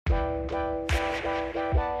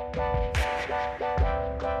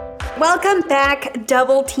Welcome back,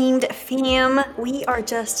 Double Teamed fam. We are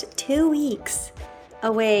just 2 weeks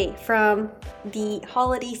away from the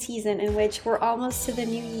holiday season, in which we're almost to the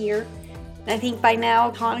new year. I think by now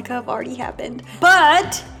Hanukkah have already happened,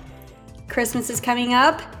 but Christmas is coming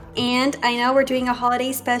up, and I know we're doing a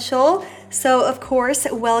holiday special. So of course,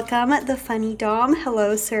 welcome the funny Dom.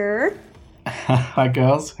 Hello, sir. Hi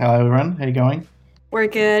girls, hello everyone, how you going? We're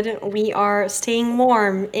good. We are staying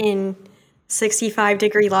warm in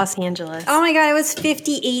 65-degree Los Angeles. Oh my god, it was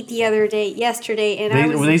 58 yesterday, and I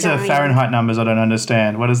was These are dying. Fahrenheit numbers I don't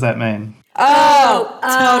understand. What does that mean?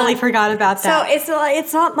 Totally forgot about that. So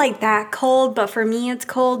it's not like that cold, but for me it's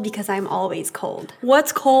cold because I'm always cold.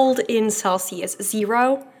 What's cold in Celsius?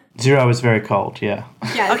 0? 0 is very cold, yeah.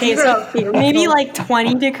 Yeah. Okay, so maybe like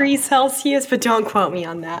 20 degrees Celsius, but don't quote me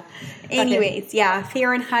on that. Anyways, yeah,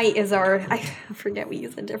 Fahrenheit is I forget, we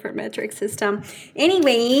use a different metric system.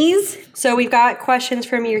 Anyways, so we've got questions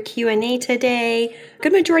from your Q&A today.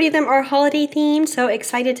 Good majority of them are holiday themed, so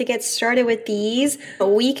excited to get started with these.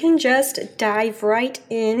 We can just dive right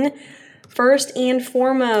in. First and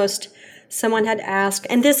foremost, someone had asked,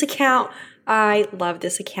 and this account, I love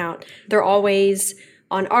this account. They're always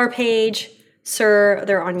on our page. Sir,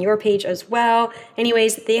 they're on your page as well.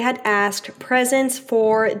 Anyways, they had asked presents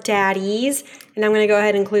for daddies, and I'm going to go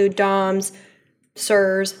ahead and include doms,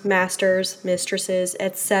 sirs, masters, mistresses,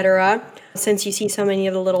 etc. Since you see so many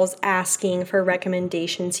of the littles asking for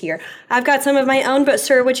recommendations here. I've got some of my own, but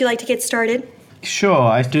sir, would you like to get started? Sure,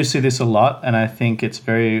 I do see this a lot, and I think it's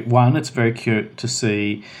very cute to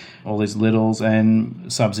see all these littles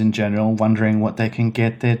and subs in general wondering what they can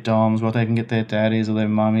get their doms, what they can get their daddies or their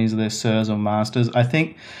mummies or their sirs or masters. I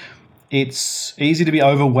think it's easy to be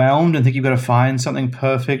overwhelmed and think you've got to find something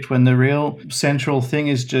perfect when the real central thing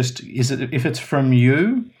is if it's from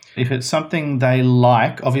you, if it's something they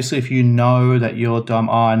like. Obviously, if you know that your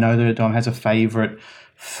dom, I know that a dom has a favorite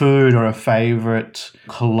food or a favorite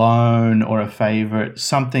cologne or a favorite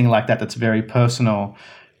something like that that's very personal,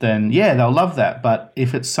 then yeah, they'll love that. But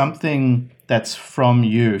if it's something that's from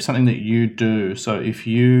you, something that you do, so if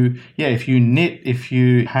you knit, if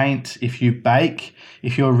you paint, if you bake,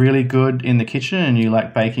 if you're really good in the kitchen and you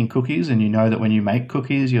like baking cookies and you know that when you make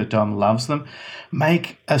cookies, your dom loves them,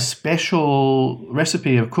 make a special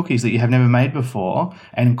recipe of cookies that you have never made before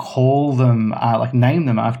and call them, name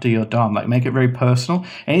them after your dom. Like, make it very personal.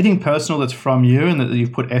 Anything personal that's from you and that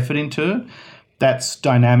you've put effort into, that's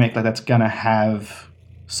dynamic, like that's going to have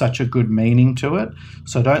such a good meaning to it.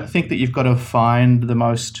 So don't think that you've got to find the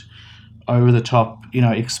most over-the-top,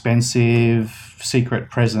 expensive secret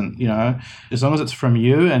present, as long as it's from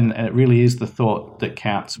you and it really is the thought that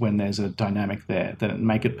counts when there's a dynamic there, then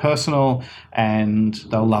make it personal and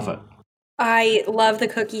they'll love it. I love the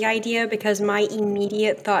cookie idea because my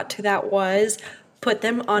immediate thought to that was put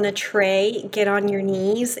them on a tray, get on your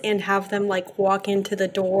knees, and have them walk into the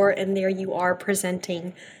door, and there you are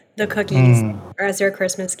presenting the cookies as your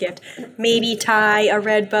Christmas gift. Maybe tie a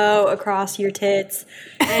red bow across your tits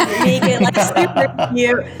and make it super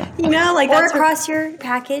cute. Or across your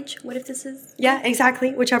package. What if this is? Yeah,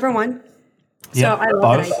 exactly. Whichever one. Yep, so I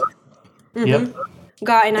love it. Yep.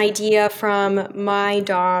 Got an idea from my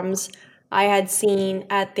doms. I had seen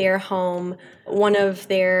at their home one of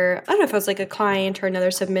their, I don't know if it was a client or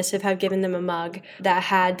another submissive, had given them a mug that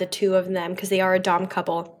had the two of them because they are a dom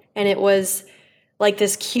couple. And it was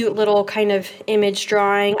this cute little kind of image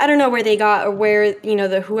drawing. I don't know where they got, or where,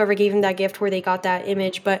 whoever gave them that gift, where they got that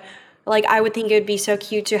image, but I would think it would be so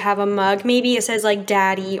cute to have a mug. Maybe it says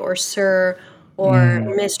daddy or sir or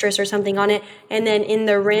mistress or something on it. And then in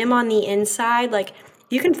the rim on the inside,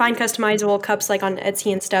 you can find customizable cups on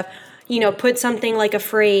Etsy and stuff. Put something like a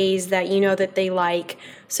phrase that that they like.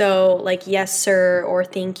 So yes, sir, or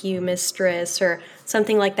thank you, mistress, or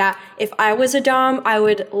something like that. If I was a dom, I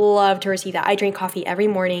would love to receive that. I drink coffee every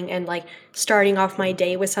morning, and starting off my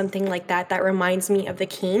day with something like that reminds me of the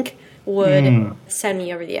kink would send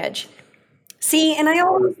me over the edge. See, and I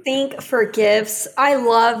always think for gifts, I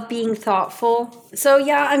love being thoughtful. So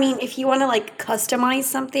yeah, I mean, if you want to customize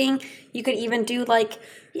something, you could even do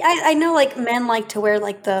I know men like to wear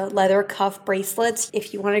the leather cuff bracelets.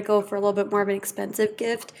 If you want to go for a little bit more of an expensive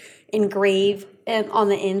gift, engrave on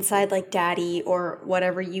the inside daddy or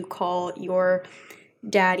whatever you call your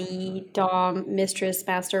daddy, dom, mistress,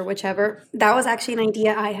 master, whichever. That was actually an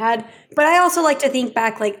idea I had. But I also like to think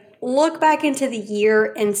back, look back into the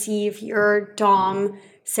year and see if your dom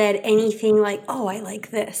said anything oh, I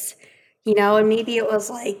like this, and maybe it was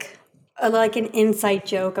an inside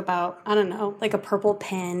joke about, I don't know, a purple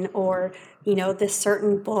pen or, this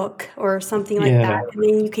certain book or something like that. And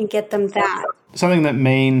then you can get them that. something that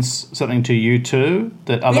means something to you too,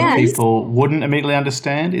 that other Yes. people wouldn't immediately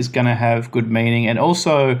understand, is going to have good meaning. And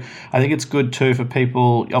also, I think it's good too for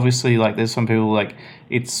people, obviously, like there's some people, like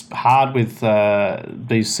it's hard with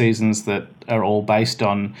these seasons that are all based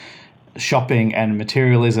on shopping and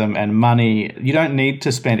materialism and money. You don't need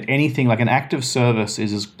to spend anything. Like an act of service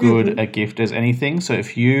is as good a gift as anything. So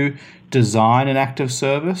if you design an act of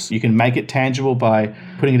service, you can make it tangible by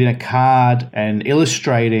putting it in a card and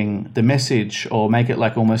illustrating the message, or make it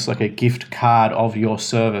like almost like a gift card of your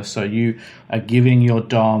service. So you are giving your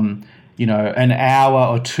dom, you know, an hour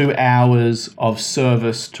or 2 hours of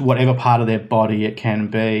service to whatever part of their body it can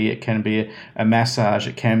be. It can be a massage.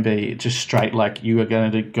 It can be just straight, like you are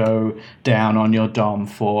going to go down on your dom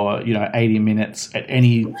for, 80 minutes at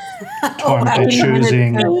any time they're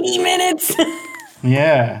choosing. 80 minutes.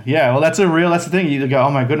 Yeah. Well, that's the thing. You go,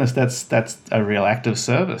 oh my goodness, that's a real act of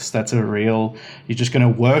service. You're just going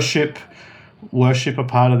to worship a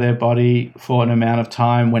part of their body for an amount of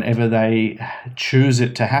time whenever they choose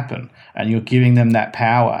it to happen, and you're giving them that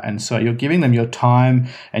power. And so you're giving them your time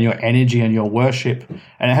and your energy and your worship,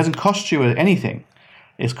 and it hasn't cost you anything.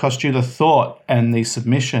 It's cost you the thought and the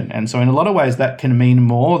submission. And so in a lot of ways that can mean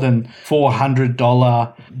more than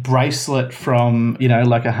 $400 bracelet from,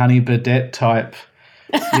 like a Honey Birdette type,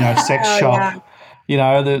 sex shop.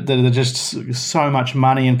 Yeah. They're just so much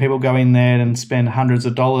money, and people go in there and spend hundreds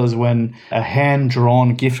of dollars, when a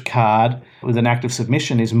hand-drawn gift card with an act of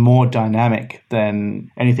submission is more dynamic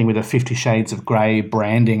than anything with a 50 Shades of Grey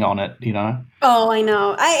branding on it, Oh, I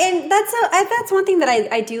know. And that's one thing that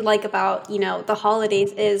I do like about, the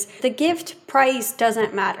holidays is the gift price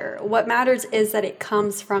doesn't matter. What matters is that it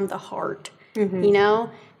comes from the heart,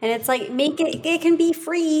 And it's like, it can be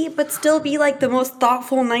free, but still be like the most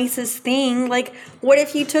thoughtful, nicest thing. Like, what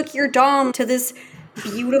if you took your dom to this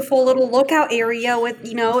beautiful little lookout area with,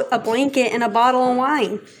 a blanket and a bottle of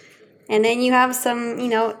wine? And then you have some,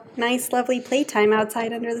 nice, lovely playtime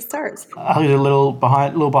outside under the stars. I'll get a little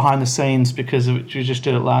behind the scenes, because we just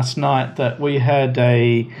did it last night, that we had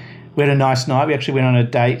a nice night. We actually went on a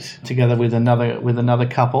date together with another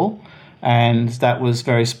couple. And that was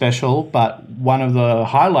very special. But one of the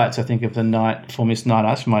highlights, I think, of the night for Miss Night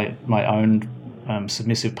Ice, my own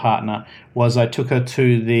submissive partner, was I took her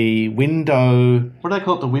to the window. What do they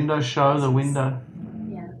call it? The window show.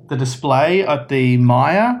 The display at the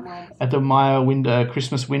Maya window,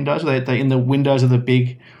 Christmas windows. They in the windows of the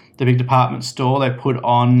big department store, they put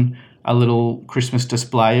on a little Christmas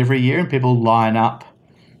display every year, and people line up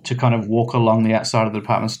to kind of walk along the outside of the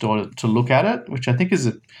department store to look at it, which I think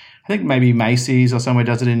maybe Macy's or somewhere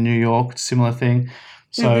does it in New York, similar thing.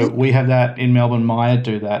 So we have that in Melbourne. Maya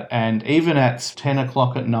do that. And even at 10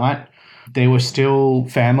 o'clock at night, there were still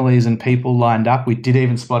families and people lined up. We did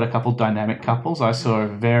even spot a couple dynamic couples. I saw a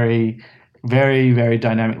very, very, very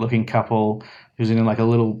dynamic looking couple who's in like a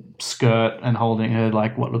little skirt and holding her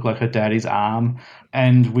like what looked like her daddy's arm.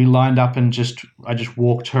 And we lined up and I just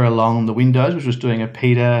walked her along the windows, which was doing a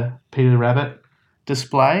Peter the Rabbit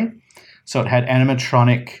display. So it had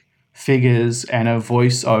animatronic figures and a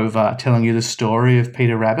voiceover telling you the story of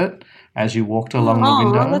Peter Rabbit as you walked along the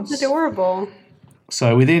windows. Oh, that's adorable.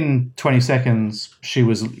 So within 20 seconds, she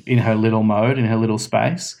was in her little mode, in her little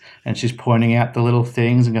space, and she's pointing out the little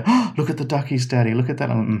things and going, oh, look at the duckies, Daddy, look at that.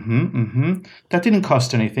 That didn't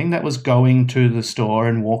cost anything. That was going to the store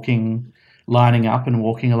and lining up and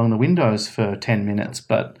walking along the windows for 10 minutes.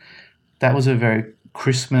 But that was a very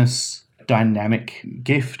Christmas dynamic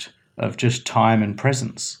gift of just time and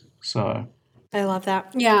presence. So I love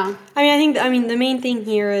that. Yeah. I think the main thing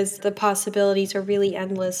here is the possibilities are really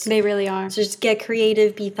endless. They really are. So just get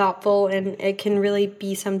creative, be thoughtful, and it can really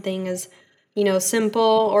be something as, simple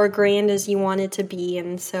or grand as you want it to be.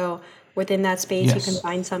 And so within that space, you can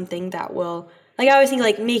find something that will, like I always think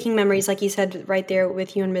like making memories, like you said right there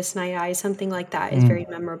with you and Miss Night Eyes, something like that is very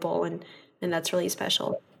memorable and that's really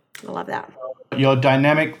special. I love that. Your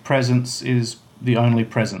dynamic presence is the only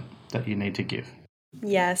present that you need to give.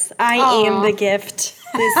 Yes, I am the gift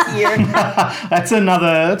this year. That's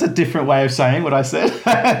a different way of saying what I said.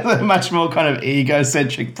 A much more kind of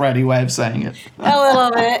egocentric, bratty way of saying it. A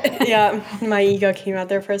little bit. Yeah, my ego came out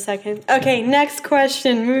there for a second. Okay, next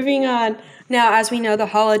question. Moving on. Now, as we know, the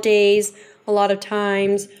holidays, a lot of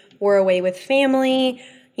times we're away with family,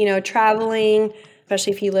 traveling,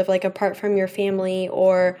 especially if you live like apart from your family,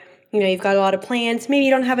 or you've got a lot of plans. Maybe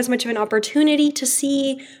you don't have as much of an opportunity to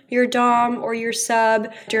see your dom or your sub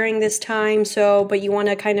during this time. But you want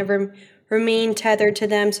to kind of remain tethered to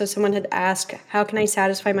them. So someone had asked, how can I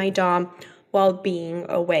satisfy my dom while being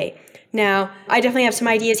away? Now, I definitely have some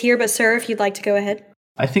ideas here, but sir, if you'd like to go ahead.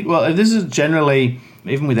 I think, well, this is generally,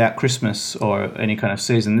 even without Christmas or any kind of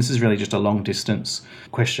season, this is really just a long distance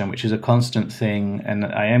question, which is a constant thing. And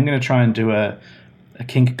I am going to try and do a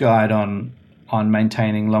kink guide on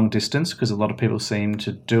maintaining long distance, because a lot of people seem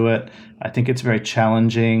to do it. I think it's very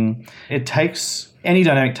challenging. Any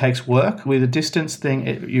dynamic takes work. With a distance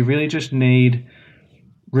thing, you really just need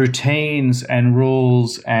routines and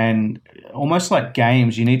rules, and almost like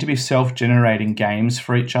games. You need to be self-generating games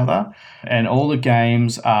for each other, and all the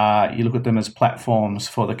games are, you look at them as platforms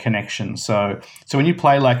for the connection. So when you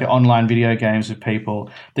play like online video games with people,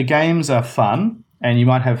 the games are fun and you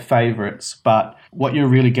might have favorites, but what you're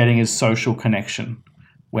really getting is social connection.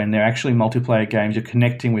 When they're actually multiplayer games, you're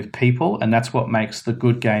connecting with people, and that's what makes the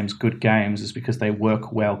good games, is because they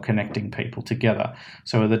work well connecting people together.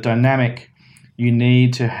 So with a dynamic, you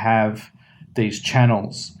need to have these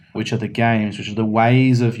channels, which are the games, which are the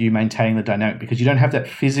ways of you maintaining the dynamic, because you don't have that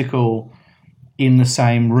physical in the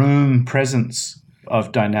same room presence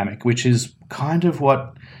of dynamic, which is kind of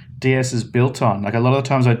what DS is built on. Like a lot of the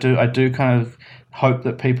times I do kind of hope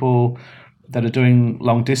that people that are doing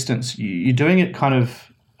long distance, you're doing it kind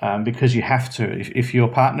of because you have to. If your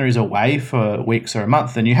partner is away for weeks or a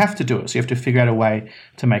month, then you have to do it. So you have to figure out a way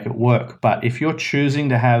to make it work. But if you're choosing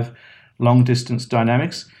to have long distance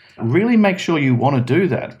dynamics, really make sure you want to do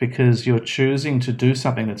that, because you're choosing to do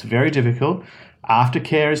something that's very difficult.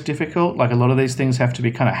 Aftercare is difficult. Like a lot of these things have to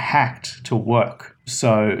be kind of hacked to work.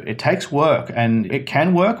 So it takes work, and it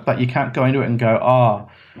can work, but you can't go into it and go, oh,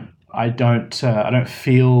 I don't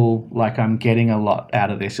feel like I'm getting a lot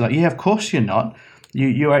out of this. You're like, yeah, of course you're not.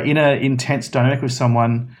 You are in an intense dynamic with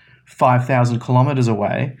someone 5,000 kilometers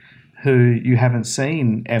away who you haven't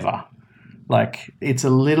seen ever. Like, it's a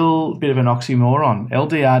little bit of an oxymoron.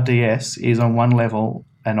 LDRDS is on one level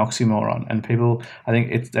an oxymoron, and people, I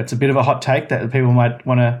think that's a bit of a hot take that people might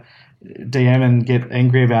want to DM and get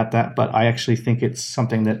angry about that, but I actually think it's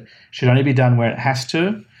something that should only be done where it has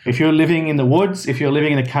to. If you're living in the woods, if you're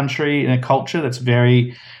living in a country, in a culture that's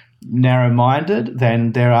very narrow-minded,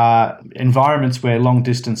 then there are environments where long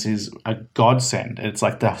distance is a godsend. It's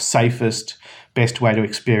like the safest, best way to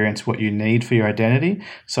experience what you need for your identity.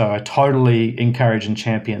 So I totally encourage and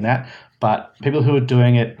champion that. But people who are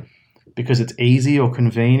doing it because it's easy or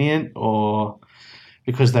convenient, or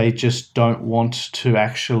because they just don't want to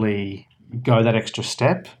actually go that extra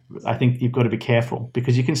step, I think you've got to be careful,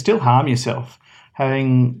 because you can still harm yourself.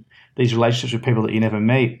 Having these relationships with people that you never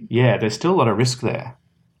meet, there's still a lot of risk there.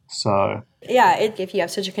 So yeah, if you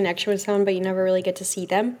have such a connection with someone but you never really get to see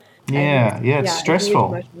them, it's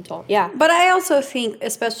stressful. Yeah, but I also think,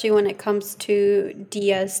 especially when it comes to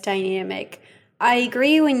DS dynamic, I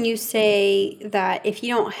agree when you say that if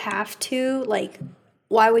you don't have to, like,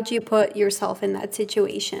 why would you put yourself in that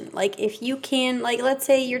situation? Like, if you can, like, let's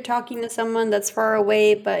say you're talking to someone that's far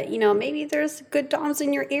away, but, maybe there's good doms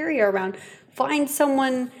in your area around. Find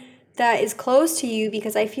someone that is close to you,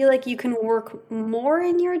 because I feel like you can work more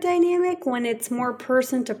in your dynamic when it's more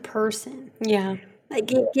person to person. Yeah. Like,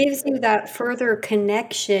 it gives you that further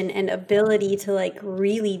connection and ability to, like,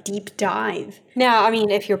 really deep dive. Now, I mean,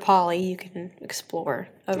 if you're poly, you can explore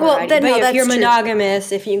a variety. Well, then, but no, if that's you're true.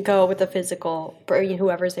 monogamous, if you go with the physical,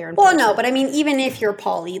 whoever's there in Well, person. no, but I mean, even if you're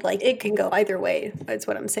poly, like, it can go either way. That's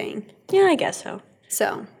what I'm saying. Yeah, I guess so.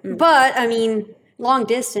 So, but, I mean, long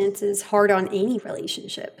distance is hard on any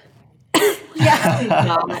relationship. Yeah. See,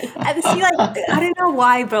 like, I don't know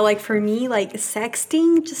why, but, like, for me, like,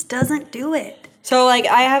 sexting just doesn't do it. So, like,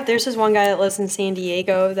 there's this one guy that lives in San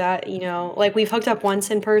Diego that, like, we've hooked up once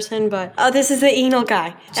in person, but, this is the anal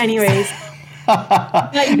guy. Anyways. Is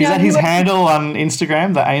that his handle on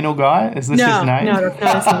Instagram, the anal guy? Is this his name? No,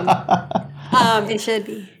 that's not his name. It should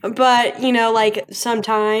be. But, like,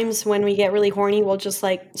 sometimes when we get really horny, we'll just,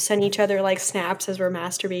 like, send each other, like, snaps as we're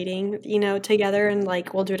masturbating, together, and,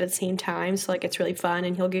 like, we'll do it at the same time. So, like, it's really fun,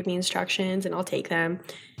 and he'll give me instructions, and I'll take them.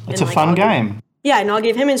 It's a fun game. Yeah, and I'll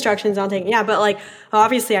give him instructions. I'll take but like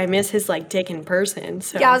obviously I miss his like dick in person.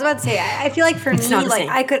 So yeah, I was about to say I feel like for me, like same.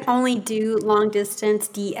 I could only do long distance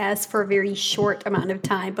DS for a very short amount of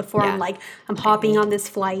time before I'm hopping on this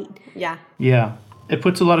flight. Yeah. Yeah, it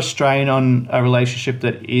puts a lot of strain on a relationship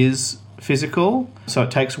that is physical. So it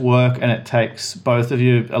takes work, and it takes both of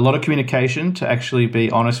you a lot of communication to actually be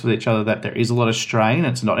honest with each other that there is a lot of strain.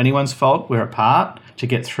 It's not anyone's fault. We're apart to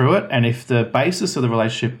get through it. And if the basis of the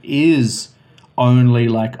relationship is only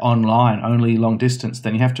like online, only long distance,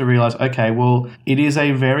 then you have to realize, okay, well, it is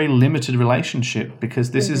a very limited relationship,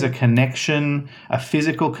 because this is a connection, a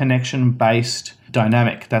physical connection based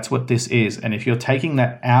dynamic. That's what this is. And if you're taking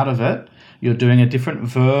that out of it, you're doing a different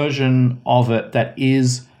version of it that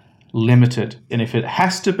is limited. And if it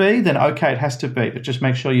has to be, then okay, it has to be. But just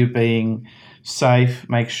make sure you're being safe.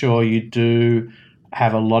 Make sure you do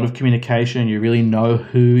have a lot of communication. You really know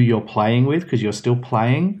who you're playing with because you're still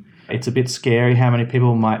playing. It's a bit scary how many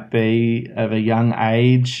people might be of a young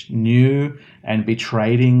age new and be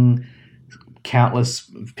trading countless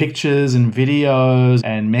pictures and videos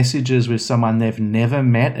and messages with someone they've never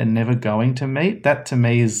met and never going to meet. That to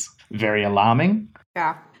me is very alarming.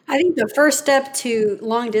 Yeah. I think the first step to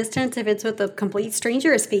long distance, if it's with a complete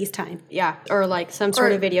stranger, is FaceTime. Yeah. Or like some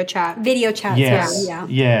sort of video chat. Video chats. Yes.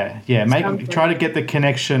 Yeah. Try to get the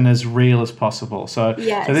connection as real as possible. So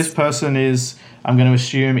this person is, I'm going to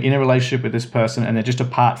assume, in a relationship with this person, and they're just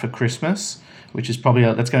apart for Christmas, which is probably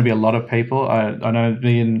that's going to be a lot of people. I know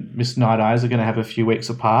me and Miss Night Eyes are going to have a few weeks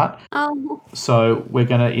apart. So we're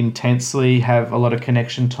going to intensely have a lot of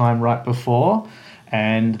connection time right before.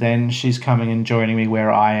 And then she's coming and joining me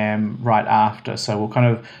where I am right after. So we'll kind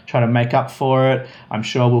of try to make up for it. I'm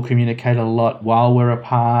sure we'll communicate a lot while we're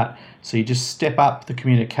apart. So you just step up the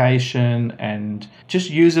communication and just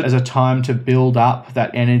use it as a time to build up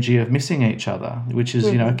that energy of missing each other, which is,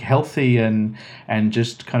 healthy and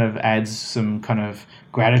just kind of adds some kind of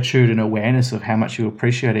gratitude and awareness of how much you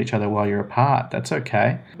appreciate each other while you're apart. That's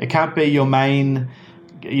okay. It can't be your main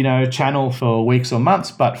channel for weeks or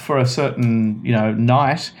months, but for a certain,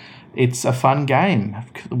 night, it's a fun game.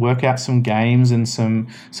 Work out some games and some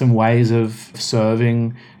ways of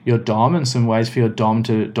serving your dom and some ways for your dom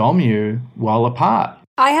to dom you while apart.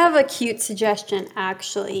 I have a cute suggestion,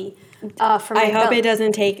 actually. I hope it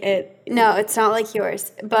doesn't take it. No, it's not like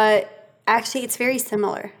yours, but actually it's very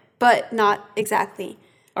similar, but not exactly.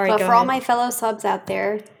 All right, but for all my fellow subs out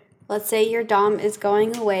there, let's say your dom is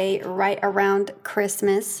going away right around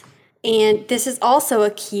Christmas, and this is also a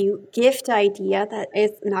cute gift idea that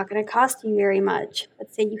is not going to cost you very much.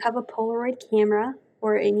 Let's say you have a Polaroid camera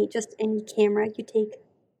or any camera you take.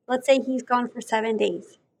 Let's say he's gone for 7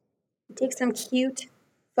 days. You take some cute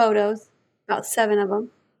photos, about 7 of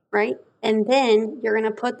them, right? And then you're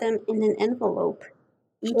going to put them in an envelope.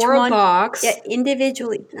 Each or one, a box. Yeah,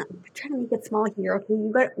 individually. No, I'm trying to make it small here, okay?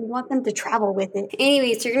 You want them to travel with it.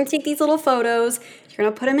 Anyways, so you're going to take these little photos, you're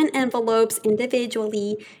going to put them in envelopes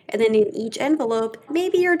individually, and then in each envelope,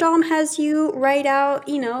 maybe your dom has you write out,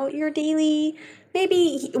 your daily,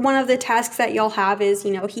 maybe one of the tasks that y'all have is,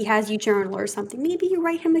 he has you journal or something. Maybe you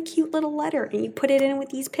write him a cute little letter and you put it in with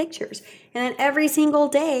these pictures. And then every single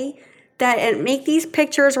day, and make these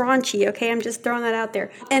pictures raunchy, okay? I'm just throwing that out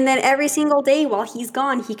there. And then every single day while he's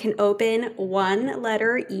gone, he can open one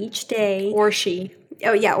letter each day. Or she.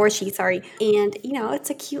 Oh, yeah, or she, sorry. And,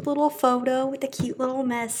 it's a cute little photo with a cute little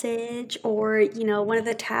message or, one of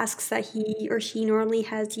the tasks that he or she normally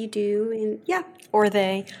has you do. And, yeah. Or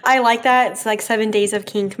they. I like that. It's like 7 days of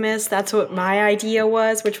KinkXmas. That's what my idea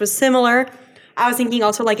was, which was similar. I was thinking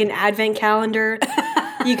also like an advent calendar.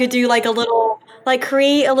 You could do like a little...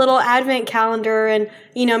 create a little advent calendar and,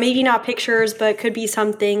 maybe not pictures, but could be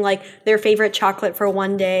something like their favorite chocolate for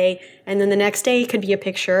one day. And then the next day could be a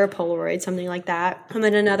picture, a Polaroid, something like that. And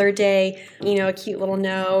then another day, a cute little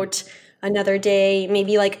note. Another day,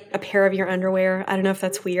 maybe like a pair of your underwear. I don't know if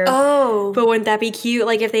that's weird. Oh. But wouldn't that be cute?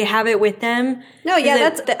 Like if they have it with them. No, yeah,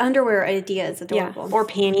 that's the underwear idea is adorable. Yeah. Or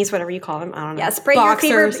panties, whatever you call them. I don't know. Yeah, spray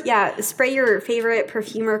Boxers. spray your favorite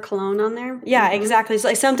perfume or cologne on there. Yeah, exactly. So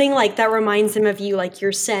like something like that reminds them of you, like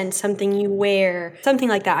your scent, something you wear, something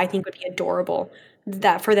like that I think would be adorable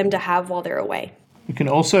that for them to have while they're away. You can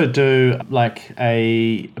also do like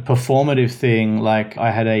a performative thing. Like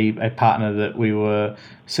I had a partner that we were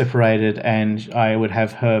separated and I would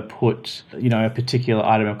have her put, a particular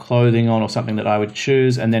item of clothing on or something that I would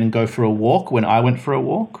choose and then go for a walk when I went for a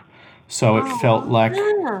walk. So it felt like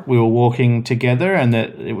we were walking together and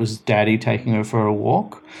that it was Daddy taking her for a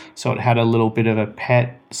walk. So it had a little bit of a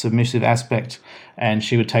pet submissive aspect and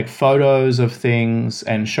she would take photos of things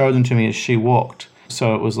and show them to me as she walked.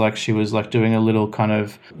 So it was like she was like doing a little kind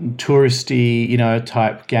of touristy,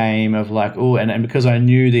 type game of like, and because I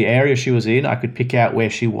knew the area she was in, I could pick out where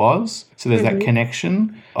she was. So there's that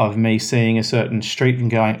connection of me seeing a certain street and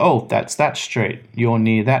going, oh, that's that street. You're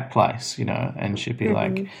near that place, and she'd be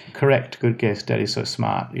like, correct, good guess, Daddy's so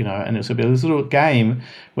smart, and it would be this little game,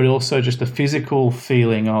 but also just the physical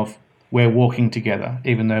feeling of we're walking together,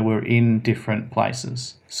 even though we're in different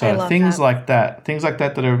places. So things like that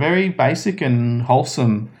that are very basic and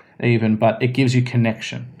wholesome even, but it gives you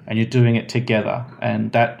connection and you're doing it together.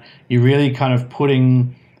 And that you're really kind of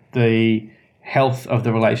putting the health of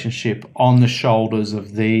the relationship on the shoulders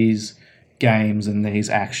of these games and these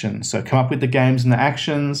actions. So come up with the games and the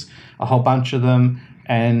actions, a whole bunch of them,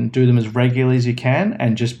 and do them as regularly as you can,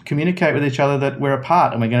 and just communicate with each other that we're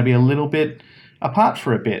apart and we're going to be a little bit apart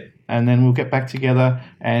for a bit, and then we'll get back together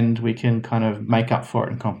and we can kind of make up for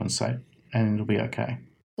it and compensate, and it'll be okay.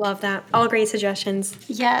 Love that. All great suggestions.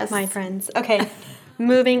 Yes. My friends. Okay,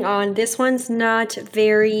 moving on. This one's not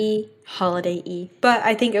very holiday-y, but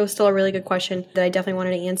I think it was still a really good question that I definitely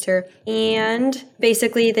wanted to answer. And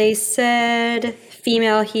basically they said,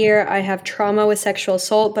 female here, I have trauma with sexual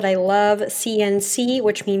assault, but I love CNC,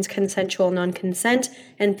 which means consensual non-consent,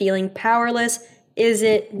 and feeling powerless. Is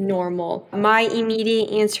it normal? My immediate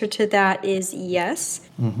answer to that is yes.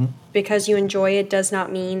 Because you enjoy it does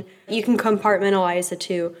not mean you can compartmentalize the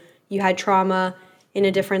two. You had trauma in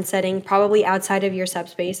a different setting, probably outside of your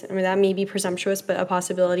subspace. I mean, that may be presumptuous, but a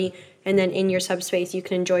possibility. And then in your subspace, you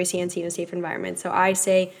can enjoy CNC in a safe environment. So I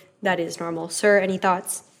say that is normal. Sir, any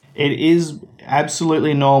thoughts? It is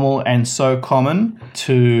absolutely normal and so common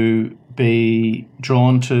to be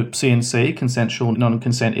drawn to CNC, consensual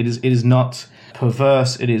non-consent. It is not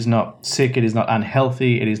perverse, it is not sick, it is not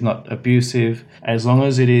unhealthy, it is not abusive. As long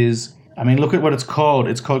as it is, I mean, look at what it's called.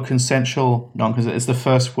 It's called consensual non-consent. It's the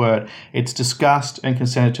first word. It's discussed and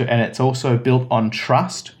consented to, and it's also built on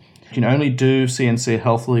trust. You can only do CNC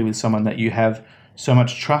healthily with someone that you have so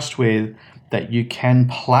much trust with that you can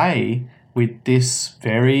play with this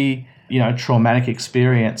very, traumatic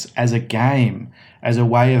experience as a game, as a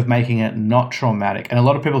way of making it not traumatic. And a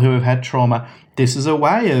lot of people who have had trauma, this is a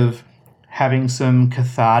way of having some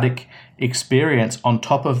cathartic experience on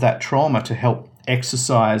top of that trauma to help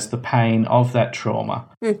exercise the pain of that trauma.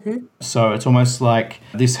 So it's almost like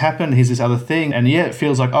this happened, here's this other thing, and it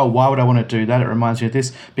feels like, oh, why would I want to do that? It reminds you of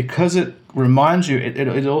this. Because it reminds you,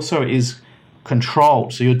 it also is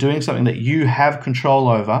controlled. So you're doing something that you have control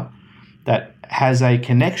over that has a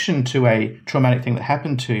connection to a traumatic thing that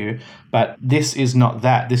happened to you, but this is not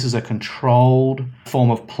that. This is a controlled form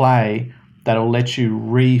of play that'll let you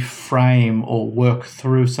reframe or work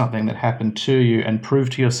through something that happened to you and prove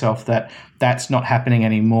to yourself that that's not happening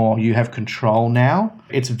anymore. You have control now.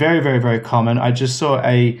 It's very, very, very common. I just saw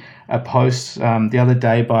a post the other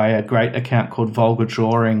day by a great account called Vulgar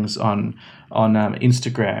Drawings on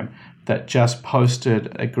Instagram that just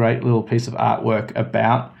posted a great little piece of artwork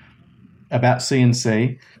about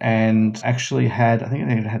CNC, and actually had, I think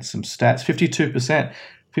it had some stats,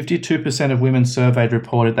 52% of women surveyed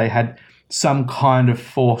reported they had some kind of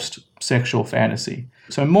forced sexual fantasy.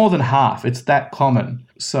 So more than half, it's that common.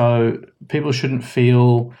 So people shouldn't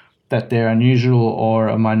feel that they're unusual or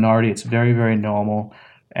a minority. It's very, very normal.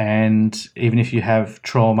 And even if you have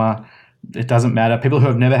trauma, it doesn't matter. People who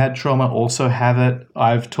have never had trauma also have it.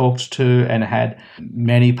 I've talked to and had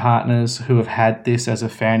many partners who have had this as a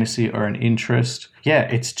fantasy or an interest. Yeah,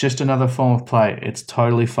 it's just another form of play. It's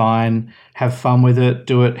totally fine. Have fun with it.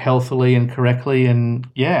 Do it healthily and correctly, and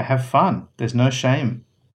have fun. There's no shame.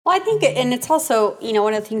 Well, I think, and it's also,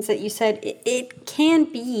 one of the things that you said, it can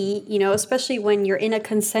be, especially when you're in a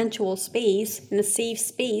consensual space, in a safe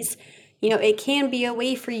space, it can be a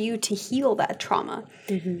way for you to heal that trauma.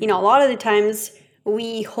 A lot of the times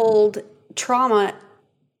we hold trauma,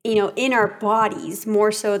 in our bodies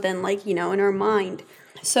more so than in our mind.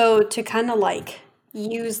 So to kind of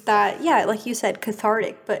use that, like you said,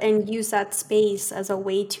 cathartic, and use that space as a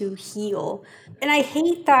way to heal. And I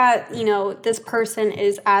hate that, this person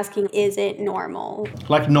is asking, is it normal?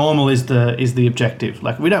 Like normal is the objective.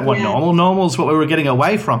 Like we don't want normal. Normal is what we were getting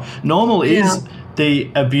away from. Normal is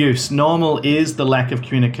the abuse. Normal is the lack of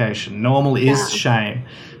communication. Normal is shame.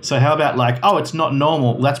 So how about it's not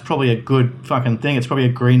normal? That's probably a good fucking thing. It's probably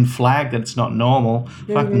a green flag that it's not normal.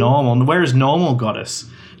 Fuck normal. And where has normal got us?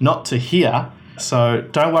 Not to here. So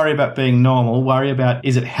don't worry about being normal. Worry about,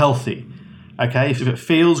 is it healthy? Okay, if it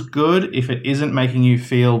feels good, if it isn't making you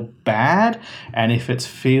feel bad, and if it's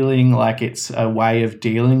feeling like it's a way of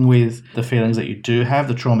dealing with the feelings that you do have,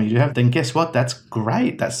 the trauma you do have, then guess what? That's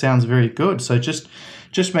great. That sounds very good. So just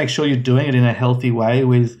make sure you're doing it in a healthy way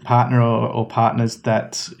with partner or partners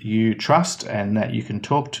that you trust and that you can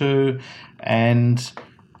talk to, and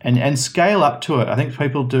scale up to it. I think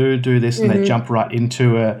people do this and they jump right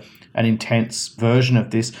into an intense version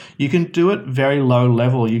of this. You can do it very low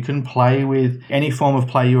level. You can play with any form of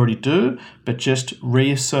play you already do, but just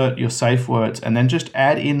reassert your safe words and then just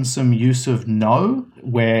add in some use of no,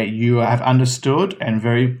 where you have understood and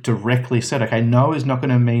very directly said, okay, no is not going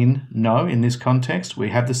to mean no in this context. We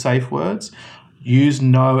have the safe words. Use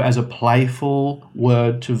no as a playful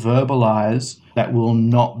word to verbalize that will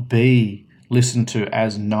not be listened to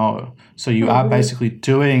as no. So you are basically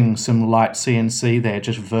doing some light CNC there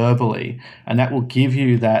just verbally, and that will give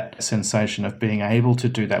you that sensation of being able to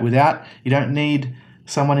do that you don't need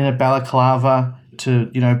someone in a balaclava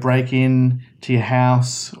to, break in to your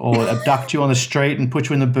house or abduct you on the street and put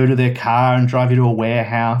you in the boot of their car and drive you to a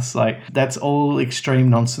warehouse. Like, that's all extreme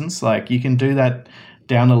nonsense. Like, you can do that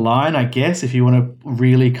down the line, I guess, if you want to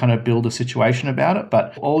really kind of build a situation about it.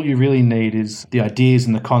 But all you really need is the ideas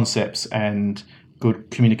and the concepts and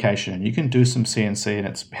good communication. You can do some CNC and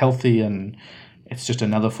it's healthy and it's just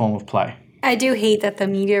another form of play. I do hate that the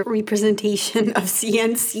media representation of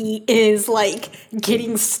CNC is like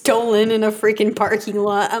getting stolen in a freaking parking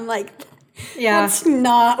lot. I'm like, Yeah. that's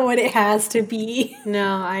not what it has to be.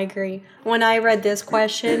 No, I agree. When I read this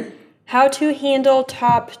question, how to handle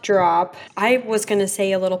top drop, I was going to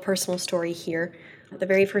say a little personal story here. The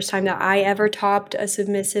very first time that I ever topped a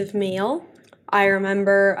submissive male, I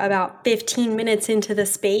remember about 15 minutes into the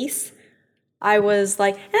space, I was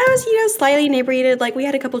like, and I was, slightly inebriated. Like, we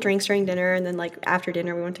had a couple drinks during dinner, and then, like, after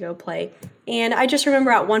dinner, we went to go play. And I just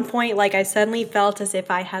remember at one point, like, I suddenly felt as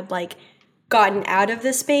if I had, like, gotten out of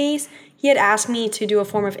the space. He had asked me to do a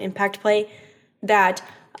form of impact play that,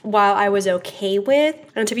 while I was okay with,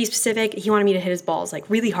 and to be specific, he wanted me to hit his balls, like,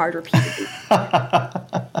 really hard repeatedly.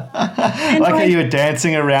 Like how you were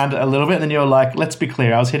dancing around a little bit, and then you were like, let's be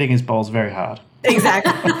clear, I was hitting his balls very hard.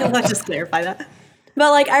 Exactly. Let's just clarify that.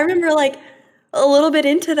 But, like, I remember, like, a little bit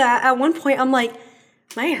into that, at one point, I'm like,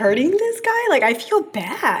 am I hurting this guy? Like, I feel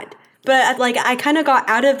bad. But, like, I kind of got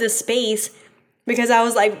out of the space because I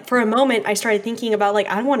was like, for a moment, I started thinking about, like,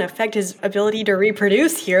 I don't want to affect his ability to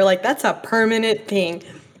reproduce here. Like, that's a permanent thing.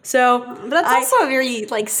 So, but that's also a very,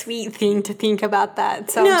 like, sweet thing to think about that.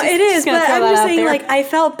 So no, it is, but I'm just saying, there. like, I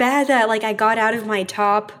felt bad that, like, I got out of my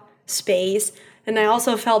top space, and I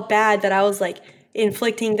also felt bad that I was, like,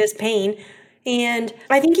 inflicting this pain. And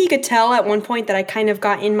I think he could tell at one point that I kind of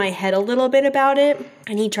got in my head a little bit about it,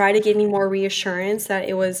 and he tried to give me more reassurance that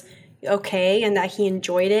it was okay and that he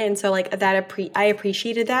enjoyed it. And so, like, I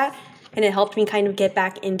appreciated that, and it helped me kind of get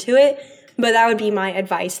back into it. But that would be my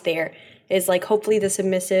advice there, is, like, hopefully the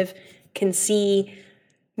submissive can see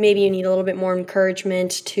maybe you need a little bit more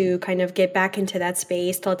encouragement to kind of get back into that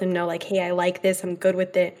space, to let them know, like, hey, I like this, I'm good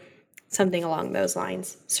with it. Something along those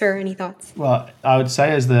lines. Sir, any thoughts? Well, I would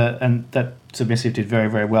say and that submissive did very,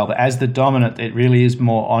 very well, but as the dominant, it really is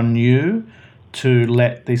more on you to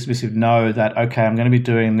let the submissive know that, okay, I'm going to be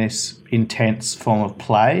doing this intense form of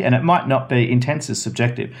play, and it might not be, intense is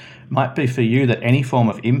subjective. It might be for you that any form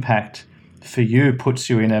of impact for you puts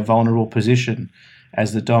you in a vulnerable position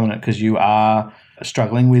as the dominant because you are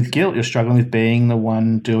struggling with guilt, you're struggling with being the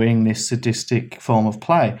one doing this sadistic form of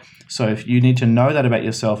play. So if you need to know that about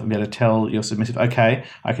yourself and be able to tell your submissive, okay,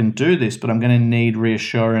 I can do this, but I'm going to need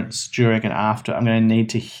reassurance during and after. I'm going to need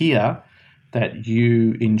to hear that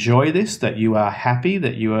you enjoy this, that you are happy,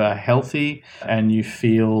 that you are healthy, and you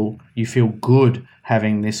feel good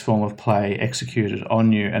having this form of play executed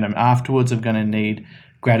on you. And afterwards, I'm going to need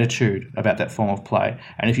gratitude about that form of play.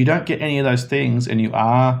 And if you don't get any of those things and you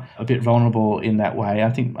are a bit vulnerable in that way,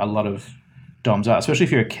 I think a lot of doms are, especially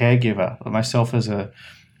if you're a caregiver. Myself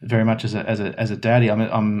very much as a daddy,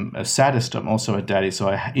 I'm a sadist. I'm also a daddy, so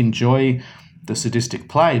I enjoy the sadistic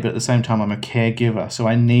play, but at the same time, I'm a caregiver. So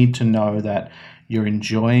I need to know that you're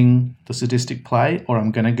enjoying the sadistic play, or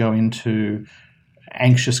I'm going to go into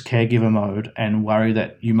anxious caregiver mode and worry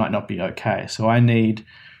that you might not be okay. So I need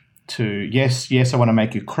to, yes, I want to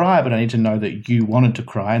make you cry, but I need to know that you wanted to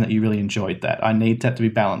cry and that you really enjoyed that. I need that to be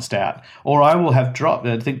balanced out. Or I will have drop.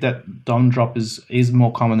 I think that dom drop is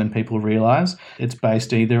more common than people realize. It's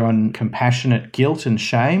based either on compassionate guilt and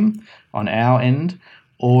shame on our end,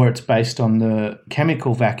 or it's based on the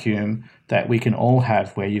chemical vacuum that we can all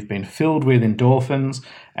have where you've been filled with endorphins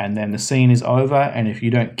and then the scene is over, and if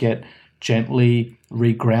you don't get gently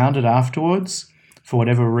regrounded afterwards for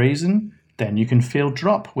whatever reason, then you can feel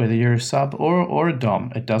drop, whether you're a sub or a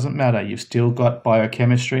dom. It doesn't matter. You've still got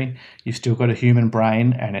biochemistry, you've still got a human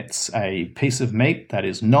brain, and it's a piece of meat that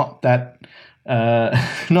is not that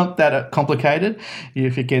complicated.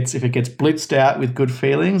 If it gets blitzed out with good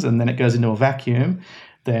feelings and then it goes into a vacuum,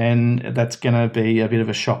 then that's going to be a bit of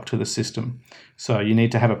a shock to the system. So you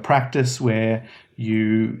need to have a practice where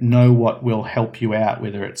you know what will help you out,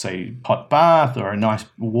 whether it's a hot bath or a nice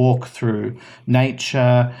walk through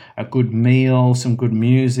nature, a good meal, some good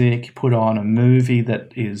music, put on a movie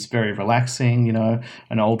that is very relaxing,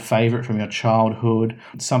 an old favorite from your childhood,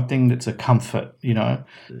 something that's a comfort, You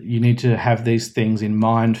need to have these things in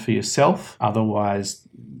mind for yourself, otherwise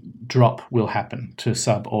drop will happen to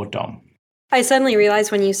sub or dom. I suddenly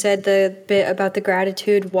realized when you said the bit about the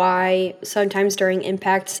gratitude why sometimes during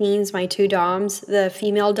impact scenes, my two doms, the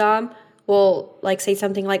female dom will like say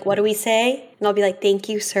something like, "What do we say?" And I'll be like, "Thank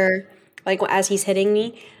you, sir," like as he's hitting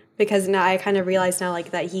me. because now I kind of realize now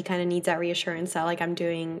like that he kind of needs that reassurance that like I'm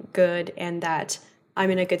doing good and that I'm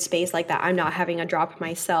in a good space, like that I'm not having a drop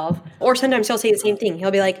myself. Or sometimes he'll say the same thing.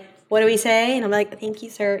 He'll be like, what do we say? And I'm like, thank you,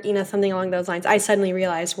 sir. You know, something along those lines. I suddenly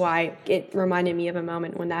realized why it reminded me of a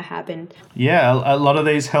moment when that happened. Yeah, a lot of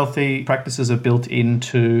these healthy practices are built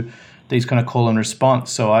into these kind of call and response.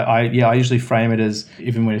 So I usually frame it as,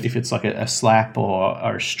 even if it's like a slap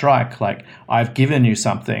or a strike, like I've given you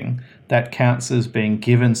something, that counts as being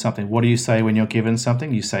given something. What do you say when you're given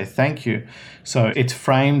something? You say thank you. So it's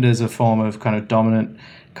framed as a form of kind of dominant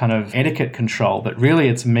kind of etiquette control, but really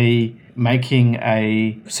it's me making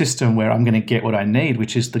a system where I'm going to get what I need,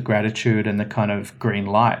 which is the gratitude and the kind of green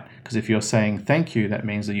light. Because if you're saying thank you, that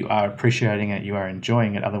means that you are appreciating it, you are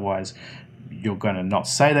enjoying it. Otherwise, you're going to not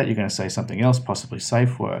say that, you're going to say something else, possibly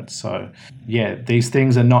safe words. So yeah, these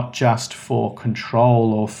things are not just for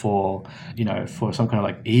control or for, for some kind of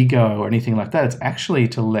like ego or anything like that. It's actually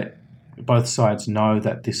to let both sides know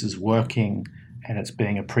that this is working and it's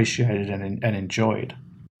being appreciated and enjoyed.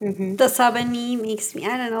 Mm-hmm. The sub in me makes me,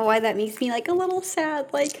 I don't know why that makes me like a little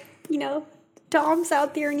sad. Like, doms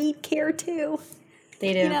out there need care too.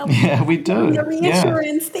 They do. Yeah, we do. The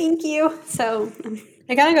reassurance, thank you. So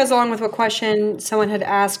it kind of goes along with what question someone had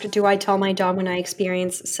asked, do I tell my dom when I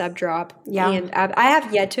experience sub drop? Yeah. And I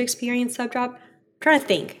have yet to experience sub drop. I'm trying to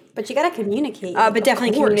think. But you got to communicate. But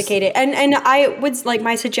definitely communicate it. And I would, like,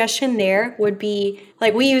 my suggestion there would be,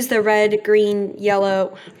 like, we use the red, green,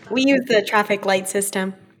 yellow. We use the traffic light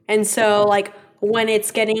system. And so, like, when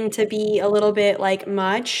it's getting to be a little bit, like,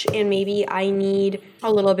 much and maybe I need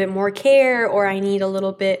a little bit more care or I need a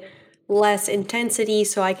little bit less intensity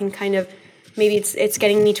so I can kind of, maybe it's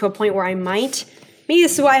getting me to a point where maybe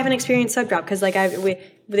this is why I haven't experienced sub drop, because, like,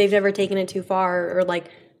 they've never taken it too far or,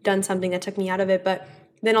 like, done something that took me out of it. But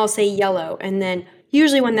then I'll say yellow. And then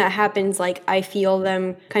usually when that happens, like, I feel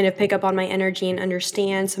them kind of pick up on my energy and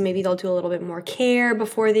understand. So maybe they'll do a little bit more care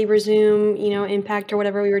before they resume, impact or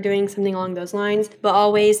whatever we were doing, something along those lines. But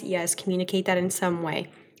always, yes, communicate that in some way.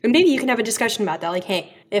 And maybe you can have a discussion about that. Like,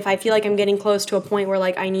 hey, if I feel like I'm getting close to a point where,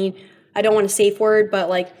 like, I don't want a safe word, but,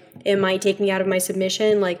 like, it might take me out of my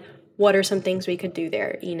submission, like, what are some things we could do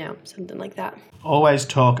there, something like that. Always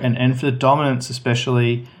talk, and for the dominants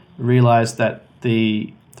especially, realize that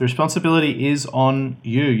the responsibility is on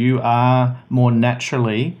you. You are more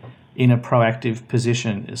naturally in a proactive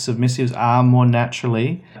position. Submissives are more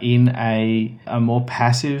naturally in a more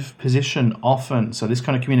passive position often. So this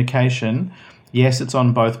kind of communication, yes, it's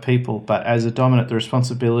on both people, but as a dominant, the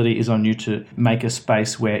responsibility is on you to make a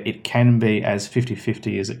space where it can be as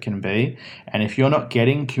 50-50 as it can be. And if you're not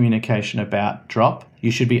getting communication about drop, you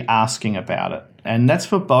should be asking about it. And that's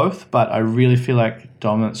for both, but I really feel like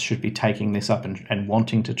dominants should be taking this up and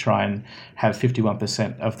wanting to try and have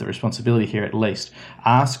 51% of the responsibility here at least.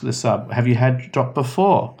 Ask the sub, have you had drop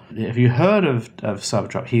before? Have you heard of sub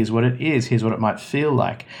drop? Here's what it is. Here's what it might feel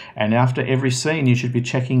like. And after every scene, you should be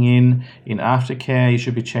checking in aftercare. You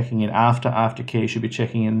should be checking in after aftercare. You should be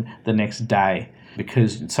checking in the next day,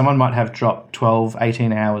 because someone might have drop 12,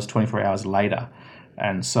 18 hours, 24 hours later.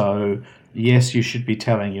 And so yes, you should be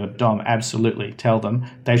telling your dom, absolutely tell them.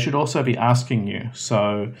 They should also be asking you.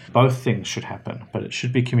 So both things should happen, but it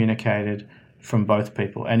should be communicated from both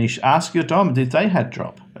people. And you should ask your dom, did they had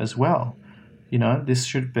drop as well? This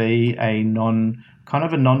should be a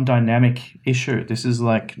non-dynamic issue. This is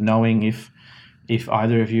like knowing if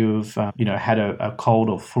either of you have, had a cold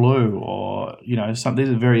or flu or, these are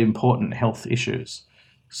very important health issues.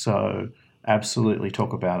 So absolutely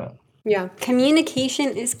talk about it. Yeah.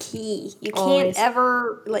 Communication is key. You Always. can't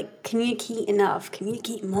ever, communicate enough.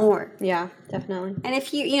 Communicate more. Yeah, definitely. And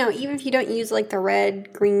if you, even if you don't use, the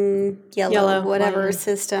red, green, yellow whatever light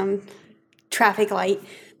system, traffic light,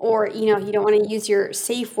 or, you don't want to use your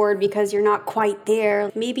safe word because you're not quite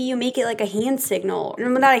there, maybe you make it like a hand signal.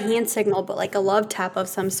 Not a hand signal, but like a love tap of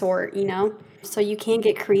some sort, So you can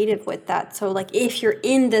get creative with that. So, if you're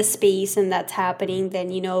in the space and that's happening, then,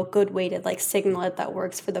 a good way to, signal it that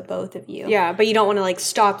works for the both of you. Yeah, but you don't want to,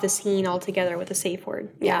 stop the scene altogether with a safe word.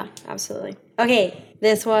 Yeah, absolutely. Okay,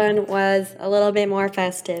 this one was a little bit more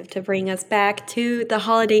festive to bring us back to the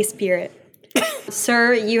holiday spirit.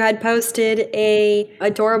 Sir, you had posted a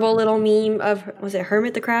adorable little meme of, was it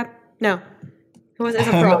Hermit the Crab? No. Who was it? It's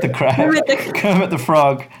a frog. Kermit the Crab. Kermit the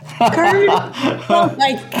Frog. Oh,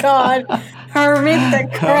 my God. Hermit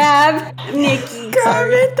the Crab. Nikki.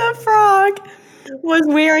 Kermit the Frog was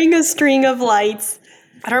wearing a string of lights.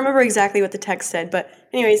 I don't remember exactly what the text said, but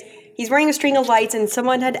anyways, he's wearing a string of lights, and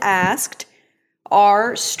someone had asked,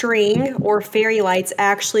 are string or fairy lights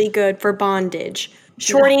actually good for bondage?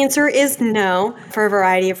 Short answer is no, for a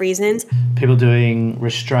variety of reasons. People doing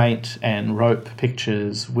restraint and rope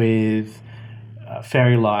pictures with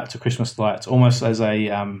fairy lights or Christmas lights, almost as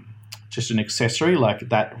a just an accessory, like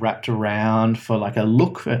that wrapped around for like a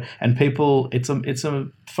look. And people, it's a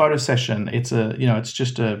photo session. It's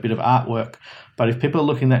just a bit of artwork. But if people are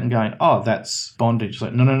looking at that and going, oh, that's bondage, it's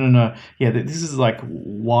like, no. Yeah, this is like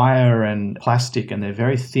wire and plastic, and they're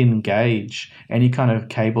very thin gauge. Any kind of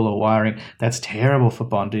cable or wiring, that's terrible for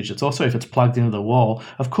bondage. It's also, if it's plugged into the wall,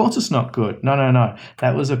 of course it's not good. No.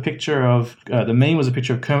 That was a picture of, the meme was a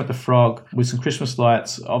picture of Kermit the Frog with some Christmas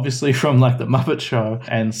lights, obviously from like the Muppet Show,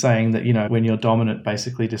 and saying that, when your dominant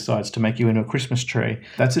basically decides to make you into a Christmas tree.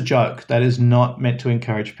 That's a joke. That is not meant to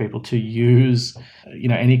encourage people to use,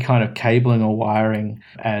 any kind of cabling or wiring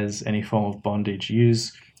as any form of bondage.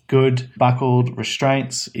 Use good buckled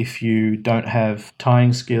restraints if you don't have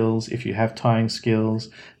tying skills. If you have tying skills,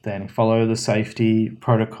 then follow the safety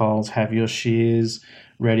protocols. Have your shears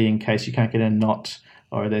ready in case you can't get a knot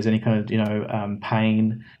or there's any kind of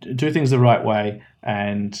pain. Do things the right way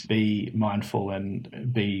and be mindful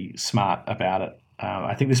and be smart about it.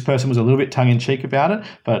 I think this person was a little bit tongue-in-cheek about it,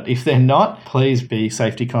 but if they're not, please be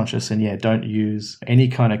safety conscious and don't use any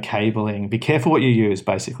kind of cabling. Be careful what you use,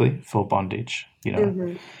 basically, for bondage.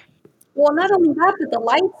 Mm-hmm. Well, not only that, but the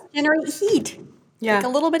lights generate heat. Yeah. Like a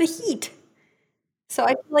little bit of heat. So I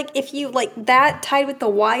feel like if you like that tied with the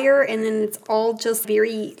wire and then it's all just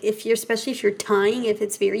especially if you're tying, if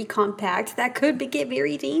it's very compact, that could get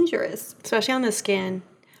very dangerous. Especially on the skin.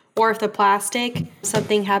 Or if the plastic,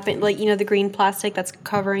 something happened, like, the green plastic that's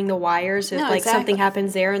covering the wires, if something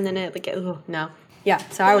happens there and then no. Yeah,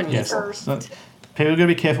 so I wouldn't use it. So people are going to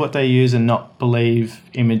be careful what they use and not believe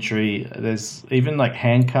imagery. There's even like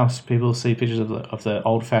handcuffs. People see pictures of the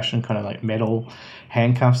old-fashioned kind of like metal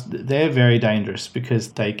handcuffs. They're very dangerous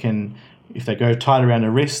because they can, if they go tight around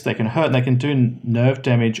a wrist, they can hurt and they can do nerve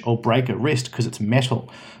damage or break a wrist because it's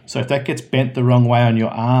metal. So if that gets bent the wrong way on your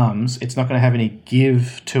arms, it's not going to have any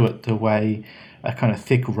give to it the way a kind of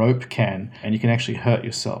thick rope can, and you can actually hurt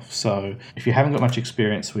yourself. So if you haven't got much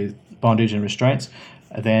experience with bondage and restraints,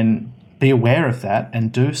 then be aware of that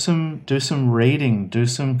and do some reading, do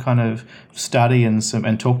some kind of study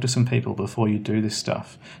and talk to some people before you do this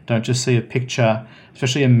stuff. Don't just see a picture,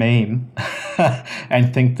 especially a meme,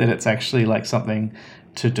 and think that it's actually like something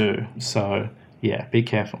to do. So yeah, be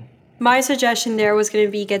careful. My suggestion there was going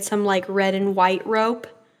to be get some like red and white rope,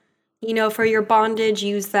 for your bondage,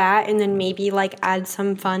 use that, and then maybe like add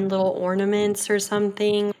some fun little ornaments or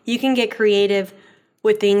something. You can get creative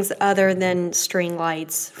with things other than string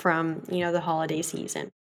lights from, the holiday season.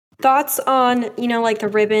 Thoughts on, like the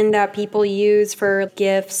ribbon that people use for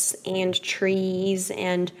gifts and trees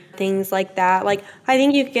and things like that. Like, I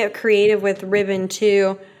think you could get creative with ribbon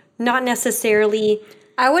too. Not necessarily...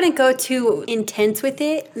 I wouldn't go too intense with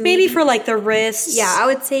it. Maybe for like the wrists. Yeah, I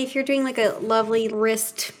would say if you're doing like a lovely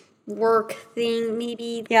wrist work thing,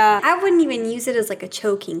 maybe. Yeah. I wouldn't even use it as like a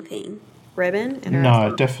choking thing. Ribbon?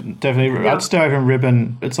 No, definitely. No. I'd stay away from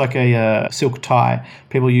ribbon. It's like a silk tie.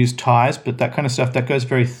 People use ties, but that kind of stuff, that goes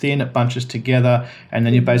very thin. It bunches together, and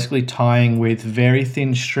then you're basically tying with very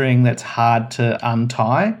thin string that's hard to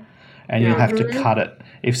untie, and you'll have to cut it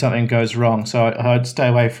if something goes wrong. So I'd stay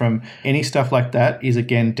away from any stuff like that. Is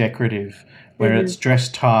again decorative, where it's dress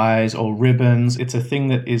ties or ribbons. It's a thing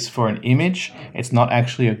that is for an image. It's not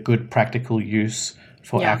actually a good practical use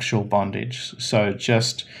for actual bondage. So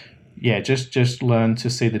just learn to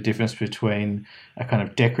see the difference between a kind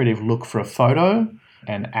of decorative look for a photo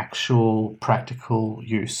and actual practical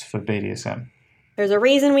use for BDSM. There's a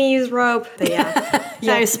reason we use rope, but yeah,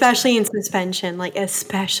 especially in suspension, No,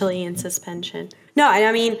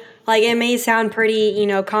 I mean, like, it may sound pretty,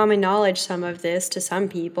 common knowledge, some of this to some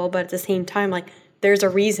people, but at the same time, like, there's a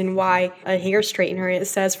reason why a hair straightener, it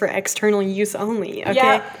says for external use only, okay?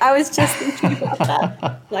 Yeah, I was just thinking about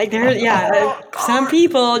that. Like, some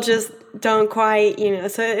people just don't quite,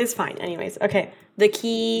 so it's fine. Anyways, okay. The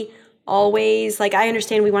key, always, like, I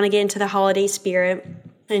understand we want to get into the holiday spirit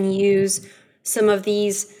and use some of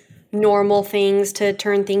these normal things to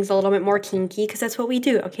turn things a little bit more kinky, because that's what we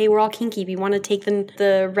do, okay? We're all kinky. We want to take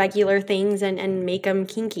the regular things and make them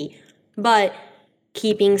kinky. But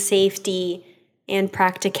keeping safety and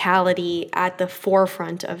practicality at the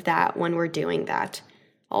forefront of that when we're doing that,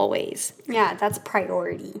 always. Yeah, that's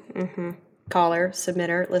priority. Mm-hmm. Caller,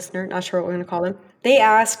 submitter, listener, not sure what we're going to call them. They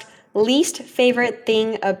asked, least favorite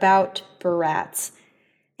thing about brats.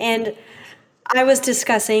 And I was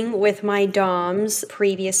discussing with my doms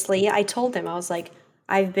previously. I told them, I was like,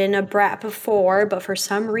 I've been a brat before, but for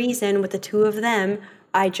some reason with the two of them,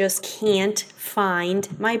 I just can't find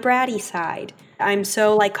my bratty side. I'm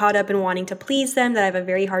so like caught up in wanting to please them that I have a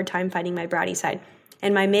very hard time fighting my bratty side.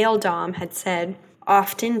 And my male dom had said,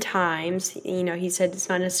 oftentimes, he said it's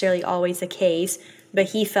not necessarily always the case, but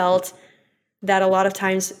he felt that a lot of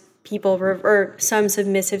times people or some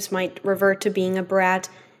submissives might revert to being a brat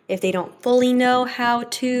if they don't fully know how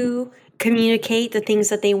to communicate the things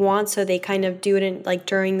that they want. So they kind of do it in like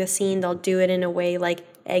during the scene, they'll do it in a way like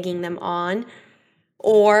egging them on,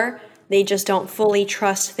 or they just don't fully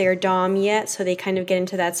trust their dom yet. So they kind of get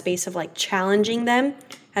into that space of like challenging them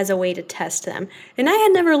as a way to test them. And I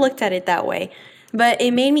had never looked at it that way, but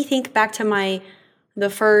it made me think back to the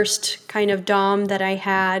first kind of dom that I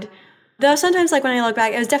had. Though sometimes like when I look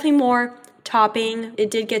back, it was definitely more topping.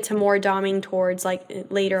 It did get to more doming towards like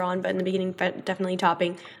later on, but in the beginning, definitely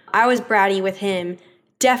topping. I was bratty with him,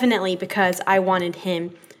 definitely because I wanted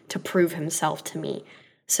him to prove himself to me.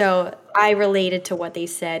 So I related to what they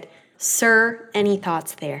said. Sir, any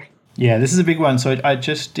thoughts there? Yeah, this is a big one. So I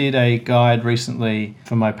just did a guide recently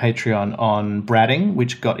for my Patreon on bratting,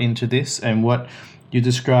 which got into this. And what you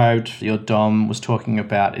described, your dom was talking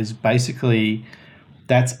about, is basically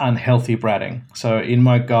that's unhealthy bratting. So in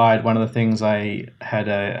my guide, one of the things I had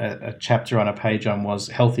a chapter on a page on was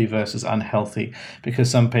healthy versus unhealthy, because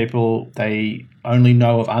some people, they only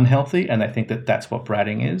know of unhealthy and they think that that's what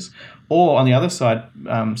bratting is. Or on the other side,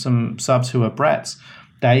 some subs who are brats,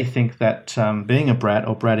 they think that being a brat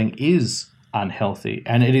or bratting is unhealthy,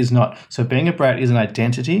 and it is not. So being a brat is an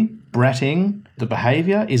identity. Bratting, the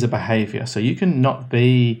behavior, is a behavior. So you can not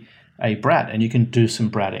be a brat and you can do some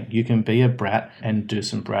bratting. You can be a brat and do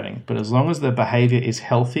some bratting. But as long as the behavior is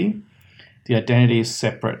healthy, the identity is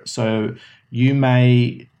separate. So you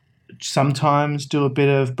may sometimes do a bit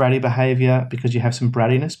of bratty behavior because you have some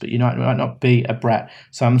brattiness, but you might not be a brat.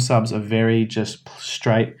 Some subs are very just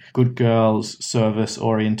straight, good girls, service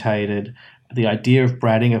orientated. The idea of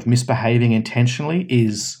bratting, of misbehaving intentionally,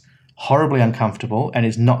 is horribly uncomfortable and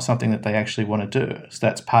is not something that they actually want to do. So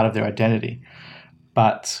that's part of their identity.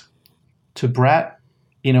 But to brat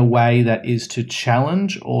in a way that is to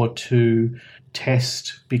challenge or to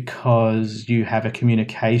test because you have a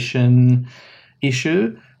communication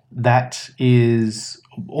issue, that is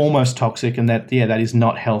almost toxic, and that is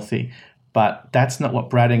not healthy. But that's not what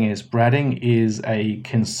bratting is. Bratting is a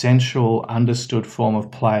consensual, understood form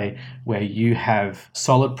of play where you have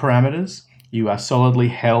solid parameters, you are solidly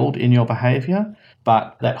held in your behavior,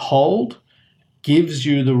 but that hold gives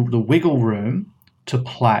you the wiggle room to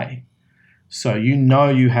play. So you know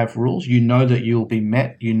you have rules, you know that you'll be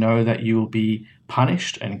met, you know that you will be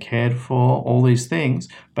punished and cared for, all these things,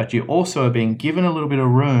 but you also are being given a little bit of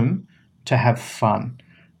room to have fun.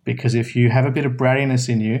 Because if you have a bit of brattiness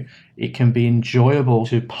in you, it can be enjoyable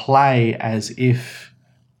to play as if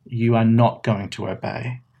you are not going to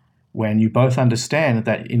obey, when you both understand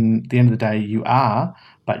that in the end of the day you are,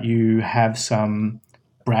 but you have some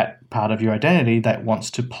brat part of your identity that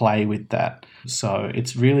wants to play with that. So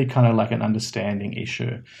it's really kind of like an understanding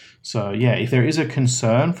issue. So yeah, if there is a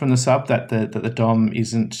concern from the sub that the dom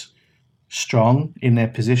isn't strong in their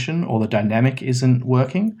position or the dynamic isn't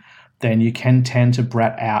working, then you can tend to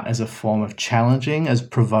brat out as a form of challenging, as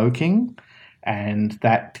provoking, and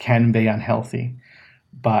that can be unhealthy.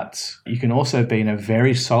 But you can also be in a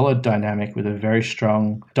very solid dynamic with a very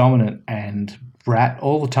strong dominant and brat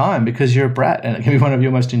all the time because you're a brat, and it can be one of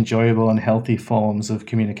your most enjoyable and healthy forms of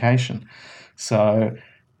communication. So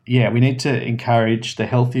yeah, we need to encourage the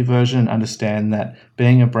healthy version and understand that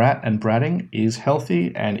being a brat and bratting is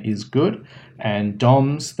healthy and is good. And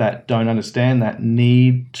DOMs that don't understand that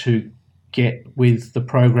need to get with the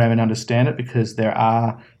program and understand it, because there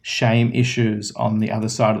are shame issues on the other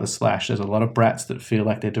side of the slash. There's a lot of brats that feel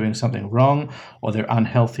like they're doing something wrong or they're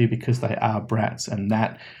unhealthy because they are brats, and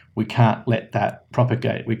that we can't let that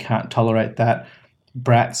propagate. We can't tolerate that.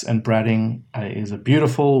 Brats and bratting is a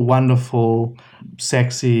beautiful, wonderful,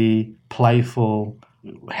 sexy, playful,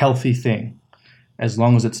 healthy thing, as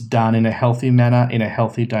long as it's done in a healthy manner, in a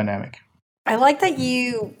healthy dynamic. I like that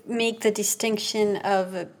you make the distinction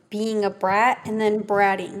of being a brat and then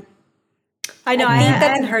bratting. I know, I think that's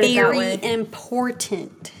hadn't heard it that very way.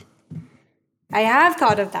 important. I have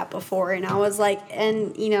thought of that before, and I was like,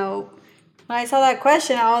 and when I saw that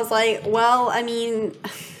question, I was like, well, I mean,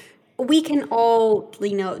 we can all,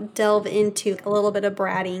 delve into a little bit of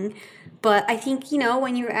bratting, but I think,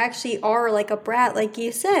 when you actually are like a brat, like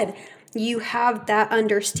you said, you have that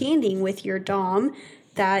understanding with your dom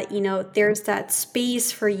that, there's that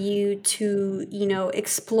space for you to,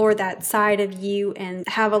 explore that side of you and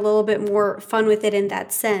have a little bit more fun with it in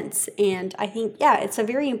that sense. And I think, yeah, it's a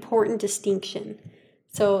very important distinction.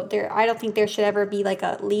 So I don't think there should ever be like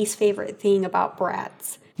a least favorite thing about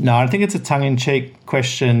brats. No, I think it's a tongue-in-cheek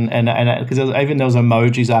question, and because even there was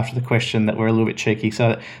emojis after the question that were a little bit cheeky.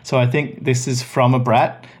 So I think this is from a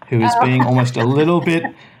brat who is being almost a little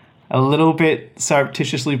bit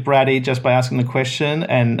surreptitiously bratty just by asking the question.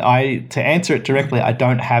 And to answer it directly, I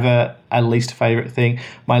don't have a least favorite thing.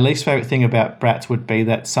 My least favorite thing about brats would be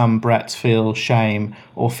that some brats feel shame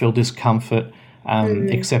or feel discomfort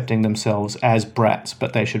accepting themselves as brats,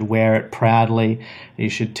 but they should wear it proudly. You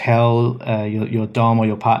should tell your dom or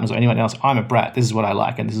your partners or anyone else, I'm a brat, this is what I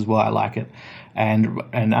like and this is why I like it. And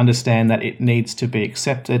understand that it needs to be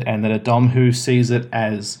accepted, and that a dom who sees it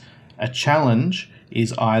as a challenge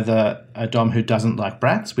is either a dom who doesn't like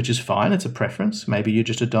brats, which is fine, it's a preference. Maybe you're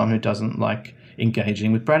just a dom who doesn't like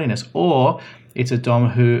engaging with brattiness. Or it's a dom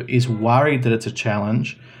who is worried that it's a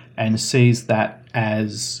challenge and sees that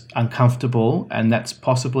as uncomfortable, and that's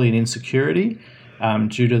possibly an insecurity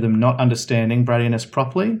due to them not understanding brattiness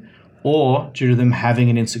properly, or due to them having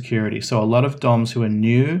an insecurity. So a lot of doms who are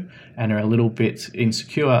new and are a little bit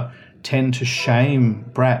insecure tend to shame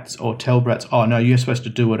brats or tell brats, oh no, you're supposed to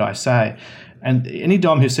do what I say. And any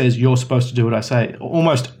dom who says you're supposed to do what I say,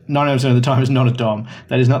 almost 90% of the time is not a dom.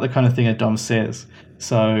 That is not the kind of thing a dom says.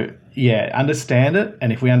 So yeah, understand it.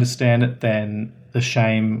 And if we understand it, then the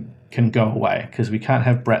shame can go away, because we can't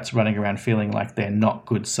have brats running around feeling like they're not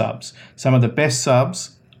good subs. Some of the best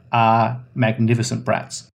subs are magnificent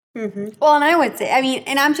brats. Mm-hmm. Well, and I would say, I mean,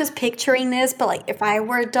 and I'm just picturing this, but like if I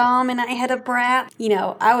were a dom and I had a brat,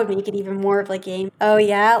 I would make it even more of like a, oh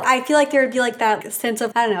yeah. I feel like there would be like that sense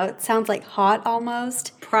of, I don't know, it sounds like hot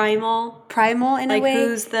almost. Primal in a way.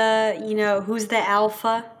 Who's the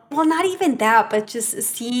alpha? Well, not even that, but just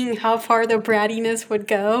seeing how far the brattiness would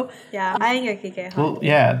go. Yeah, I think I could get hot. Well,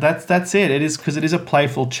 yeah, that's it. It is, because it is a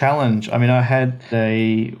playful challenge. I mean, I had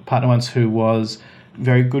a partner once who was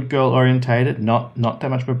very good girl orientated, not that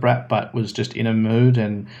much of a brat, but was just in a mood,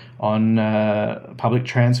 and on public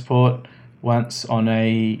transport once on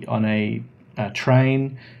a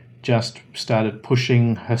train just started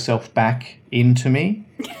pushing herself back into me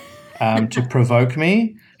to provoke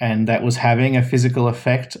me. And that was having a physical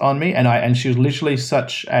effect on me. And she was literally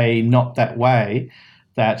such a not that way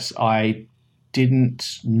that I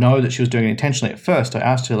didn't know that she was doing it intentionally at first. I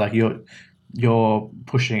asked her, like, you're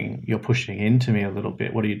pushing into me a little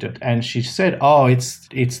bit. What are you doing? And she said, oh, it's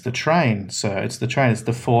the train, sir. It's the train. It's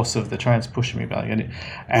the force of the train's pushing me back.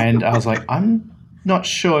 And I was like, I'm not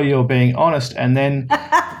sure you're being honest. And then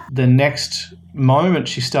the next moment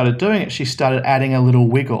she started doing it, she started adding a little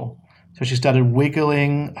wiggle. So she started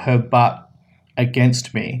wiggling her butt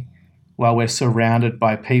against me while we're surrounded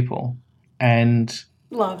by people. And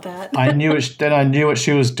love that. I knew what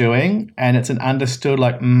she was doing, and it's an understood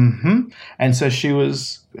like, mm-hmm. And so she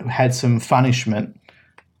had some punishment,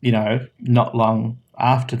 not long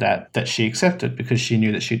after that she accepted, because she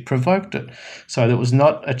knew that she'd provoked it. So it was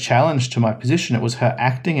not a challenge to my position. It was her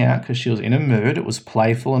acting out because she was in a mood. It was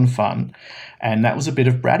playful and fun. And that was a bit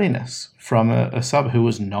of brattiness from a sub who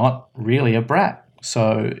was not really a brat.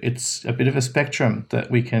 So it's a bit of a spectrum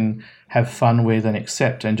that we can have fun with and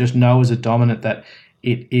accept, and just know as a dominant that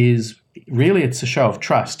it's a show of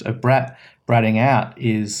trust. A bratting out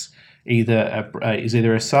is either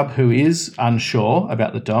a sub who is unsure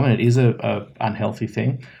about the dom, and it is a unhealthy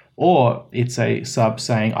thing, or it's a sub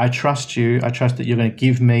saying, I trust you, I trust that you're going to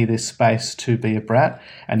give me this space to be a brat,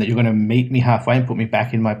 and that you're going to meet me halfway and put me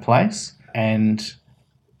back in my place. And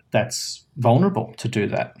that's vulnerable to do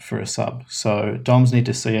that for a sub. So doms need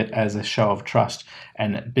to see it as a show of trust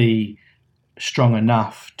and be strong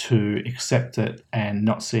enough to accept it and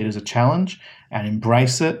not see it as a challenge, and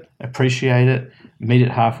embrace it, appreciate it, meet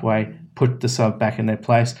it halfway, put the sub back in their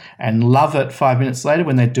place, and love it 5 minutes later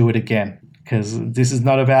when they do it again. Because this is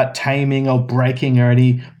not about taming or breaking or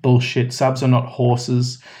any bullshit. Subs are not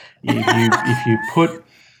horses. If you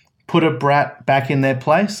put a brat back in their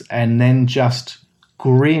place and then just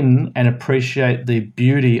grin and appreciate the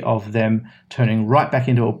beauty of them turning right back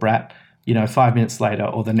into a brat, 5 minutes later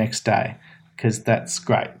or the next day, because that's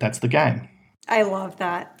great. That's the game. I love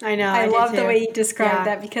that. I know. I love the way you describe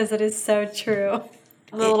that, because it is so true.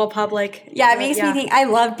 The little public. Yeah, it makes me think. I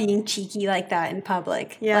love being cheeky like that in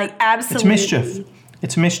public. Yeah, like absolutely. It's mischief.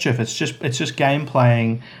 It's mischief. It's just game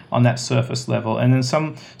playing on that surface level. And then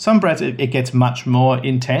some brats it gets much more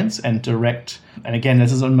intense and direct. And again,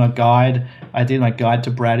 this is on my guide. I did my guide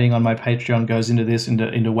to bratting on my Patreon, goes into this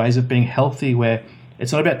into ways of being healthy, where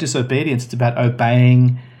it's not about disobedience, it's about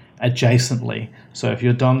obeying adjacently. So if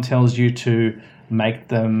your dom tells you to make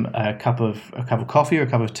them a cup of coffee or a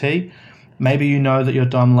cup of tea, maybe you know that your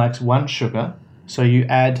dom likes 1 sugar, so you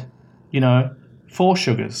add 4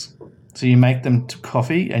 sugars. So you make them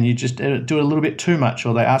coffee and you just do it a little bit too much,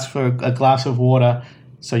 or they ask for a glass of water.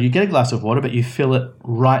 So you get a glass of water, but you fill it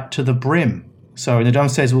right to the brim. So when the dom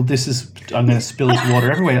says, well, I'm going to spill this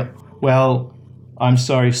water everywhere. Well, I'm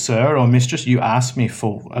sorry, sir or mistress, you asked me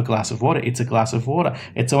for a glass of water. It's a glass of water.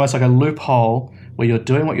 It's almost like a loophole where you're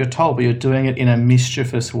doing what you're told, but you're doing it in a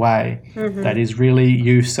mischievous way. Mm-hmm. That is really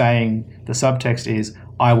you saying, the subtext is,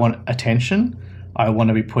 I want attention. I want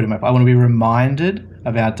to be put in I want to be reminded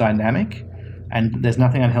of our dynamic, and there's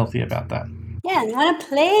nothing unhealthy about that. Yeah, and you want to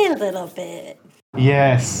play a little bit.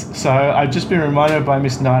 Yes. So I've just been reminded by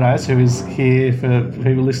Miss Night Eyes, who is here, for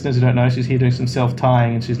people listeners who don't know, she's here doing some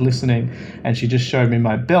self-tying and she's listening, and she just showed me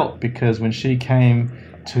my belt, because when she came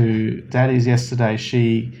to Daddy's yesterday,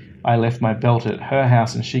 I left my belt at her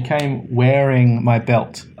house and she came wearing my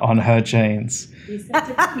belt on her jeans.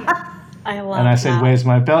 And I said, where's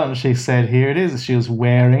my belt? And she said, here it is. She was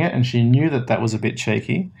wearing it and she knew that was a bit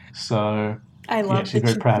cheeky. So I love she's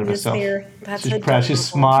very proud of herself. That's she's proud. She's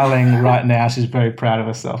smiling right now. She's very proud of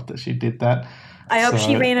herself that she did that. I hope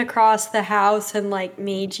she ran across the house and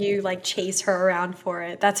made you chase her around for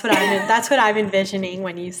it. That's what I'm envisioning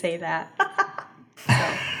when you say that.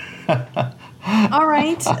 All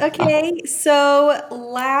right. Okay. So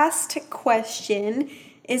last question.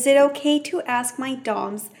 Is it okay to ask my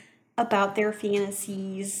doms about their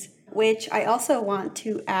fantasies? Which I also want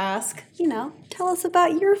to ask, tell us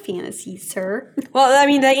about your fantasies, sir. Well, I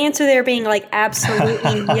mean, the answer there being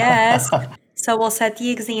absolutely yes. So we'll set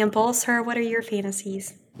the example. Sir, what are your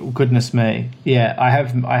fantasies? Goodness me. Yeah, I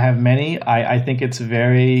have many. I think it's a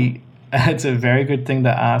very good thing to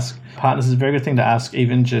ask partners. It's a very good thing to ask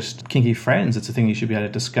even just kinky friends. It's a thing you should be able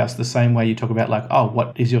to discuss the same way you talk about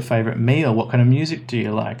what is your favorite meal? What kind of music do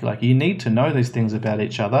you like? You need to know these things about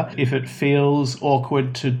each other. If it feels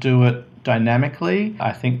awkward to do it dynamically,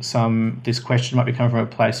 I think this question might be coming from a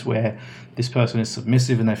place where this person is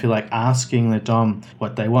submissive and they feel like asking the dom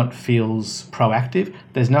what they want feels proactive.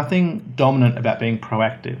 There's nothing dominant about being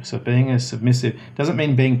proactive. So being a submissive doesn't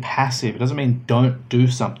mean being passive. It doesn't mean don't do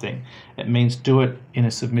something. It means do it in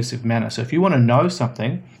a submissive manner. So if you want to know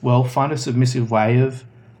something, well, find a submissive way of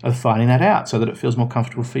finding that out so that it feels more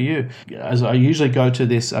comfortable for you. As I usually go to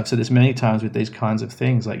this, I've said this many times with these kinds of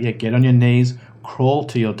things, get on your knees, crawl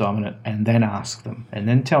to your dominant, and then ask them. And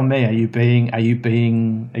then tell me, are you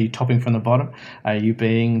topping from the bottom? Are you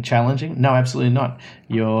being challenging? No, absolutely not.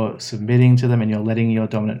 You're submitting to them and you're letting your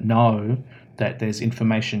dominant know that there's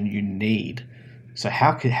information you need. So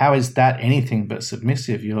how is that anything but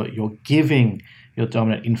submissive? You're giving your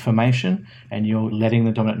dominant information and you're letting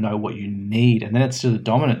the dominant know what you need, and then it's to the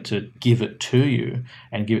dominant to give it to you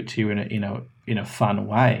and give it to you in a fun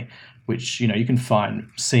way, which you can find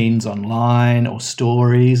scenes online or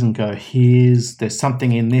stories and go, there's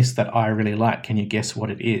something in this that I really like, can you guess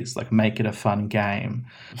what it is? Make it a fun game.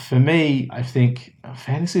 For me, I think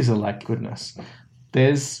fantasies are goodness.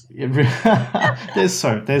 There's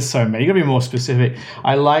so many. You gotta be more specific.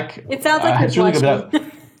 It sounds like it's really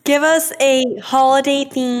good. Give us a holiday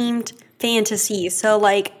themed fantasy. So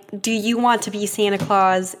do you want to be Santa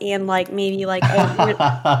Claus and maybe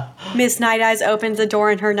Miss Night Eyes opens the door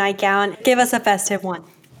in her nightgown? Give us a festive one.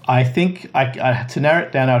 I think to narrow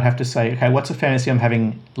it down, I would have to say, okay, what's a fantasy I'm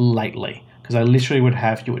having lately? Because I literally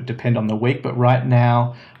it would depend on the week. But right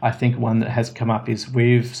now, I think one that has come up is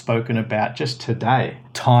we've spoken about just today,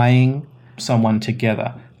 tying someone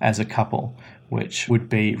together as a couple, which would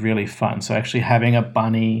be really fun. So actually having a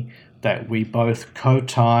bunny that we both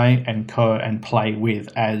co-tie and play with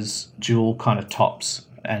as dual kind of tops.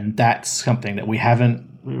 And that's something that we haven't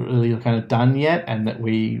really kind of done yet and that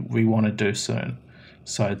we want to do soon.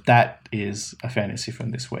 So that is a fantasy from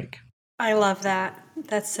this week. I love that.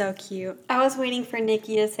 That's so cute. I was waiting for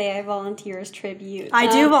Nikki to say I volunteer as tribute.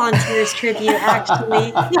 I do volunteer as tribute,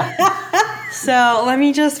 actually. So let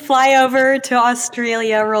me just fly over to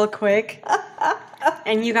Australia real quick.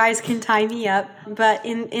 And you guys can tie me up. But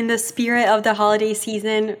in the spirit of the holiday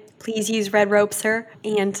season, please use red rope, sir,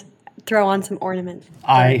 and throw on some ornaments.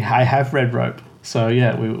 I have red rope. So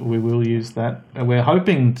yeah, we will use that. And we're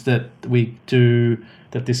hoping that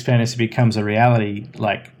that this fantasy becomes a reality,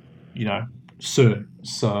 soon.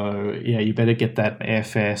 So yeah, you better get that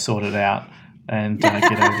airfare sorted out and get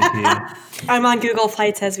over here. I'm on Google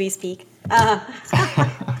Flights as we speak. Well,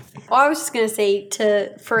 I was just going to say,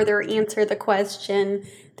 to further answer the question,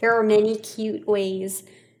 there are many cute ways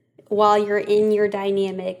while you're in your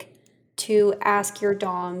dynamic to ask your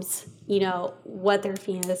doms, what their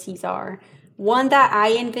fantasies are. One that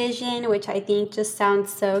I envision, which I think just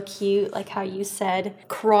sounds so cute, like how you said,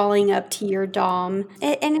 crawling up to your dom.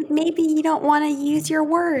 And maybe you don't want to use your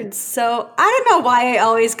words. So I don't know why I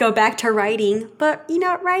always go back to writing, but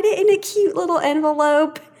write it in a cute little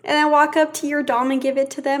envelope and then walk up to your dom and give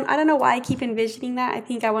it to them. I don't know why I keep envisioning that. I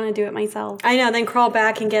think I want to do it myself. I know, then crawl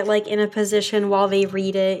back and get like in a position while they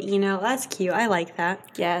read it. That's cute. I like that.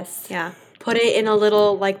 Yes. Yeah. Put it in a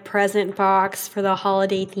little like present box for the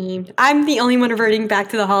holiday theme. I'm the only one reverting back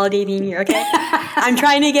to the holiday theme here, okay? I'm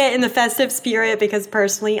trying to get in the festive spirit because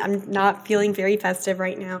personally I'm not feeling very festive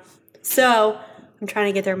right now. So I'm trying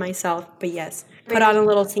to get there myself. But yes, put on a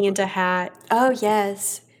little Santa hat. Oh,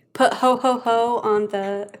 yes. Put ho, ho, ho on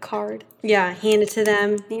the card. Yeah, hand it to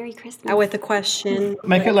them. Merry Christmas. With a question.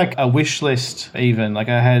 Make it like a wish list even. Like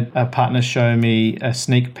I had a partner show me a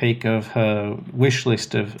sneak peek of her wish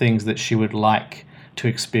list of things that she would like to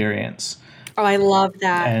experience. Oh, I love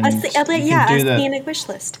that. And A Santa wish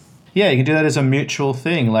list. Yeah, you can do that as a mutual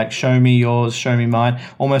thing, like show me yours, show me mine,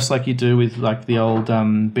 almost like you do with like the old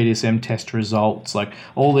BDSM test results. Like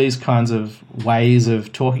all these kinds of ways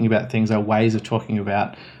of talking about things are ways of talking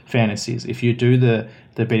about fantasies. If you do the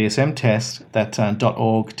BDSM test, that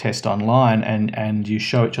 .org test online, and you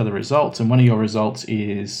show each other results, and one of your results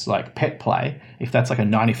is like pet play, if that's like a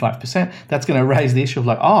 95%, that's going to raise the issue of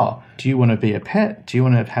like, oh, do you want to be a pet? Do you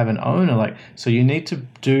want to have an owner? Like, so you need to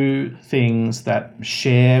do things that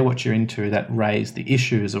share what you're into, that raise the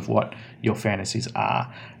issues of what your fantasies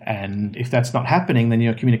are. And if that's not happening, then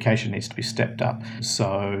your communication needs to be stepped up.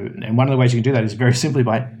 So, and one of the ways you can do that is very simply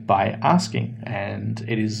by asking, and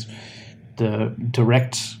it is the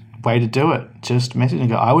direct way to do it. Just message and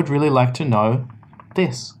go, I would really like to know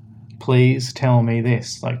this. Please tell me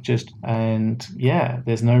this. And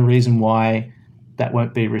there's no reason why that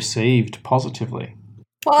won't be received positively.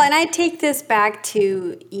 Well, and I take this back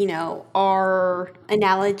to, our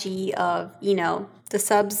analogy of, the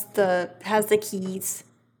subs has the keys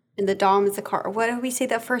and the dom is the car. What did we say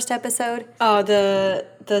that first episode? Oh,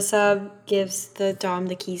 the sub gives the dom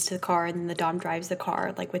the keys to the car, and then the dom drives the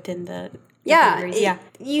car, like within the boundaries.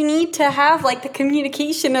 You need to have like the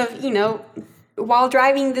communication of, while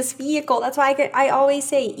driving this vehicle. That's why I always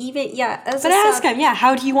say, ask them,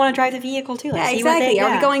 how do you want to drive the vehicle too? Like, exactly.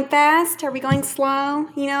 Are we going fast? Are we going slow?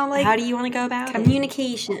 How do you want to go about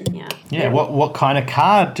communication? Yeah. What kind of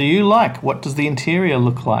car do you like? What does the interior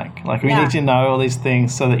look like? Like we need to know all these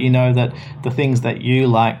things so that you know that the things that you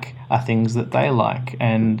like are things that they like,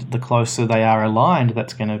 and the closer they are aligned,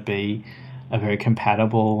 that's going to be a very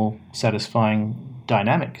compatible, satisfying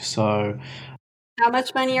dynamic. So how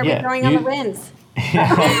much money are we throwing on the winds?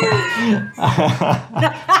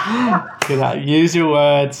 Use your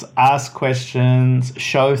words, ask questions,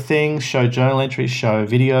 show things, show journal entries, show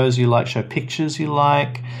videos you like, show pictures you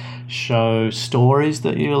like, show stories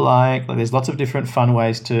that you like. There's lots of different fun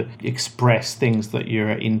ways to express things that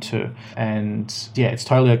you're into. And it's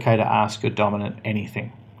totally okay to ask your dominant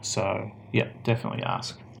anything. So definitely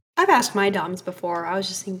ask. I've asked my doms before. I was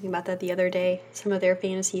just thinking about that the other day, some of their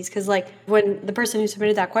fantasies. Because, when the person who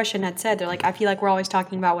submitted that question had said, they're like, I feel like we're always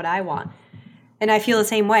talking about what I want. And I feel the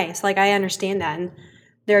same way. So, I understand that. And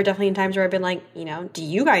there are definitely times where I've been like, do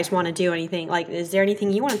you guys want to do anything? Like, is there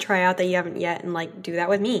anything you want to try out that you haven't yet? And, do that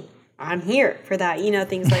with me. I'm here for that.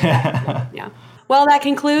 Things like that. Yeah. Well, that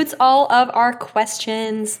concludes all of our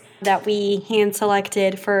questions that we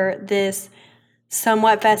hand-selected for this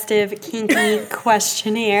somewhat festive, kinky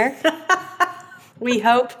questionnaire. We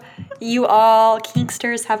hope you all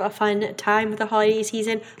Kinksters have a fun time with the holiday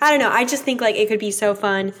season. I don't know. I just think it could be so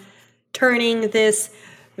fun turning this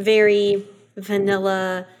very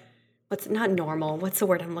vanilla, what's the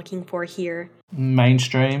word I'm looking for here?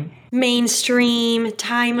 Mainstream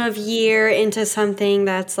time of year into something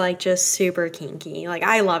that's just super kinky.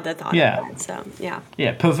 I love the thought of that. So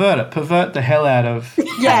Pervert the hell out of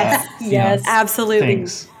yes, absolutely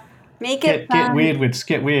things. Make it get fun.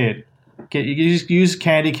 get weird. Use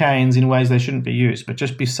candy canes in ways they shouldn't be used, but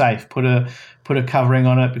just be safe. Put a covering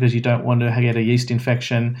on it because you don't want to get a yeast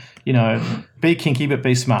infection. Be kinky but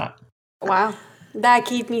be smart. Wow. That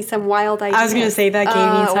gave me some wild ideas. I was going to say that gave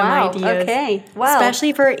me some ideas. Okay. Well,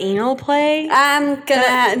 especially for anal play. I'm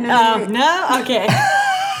going to... no? Okay.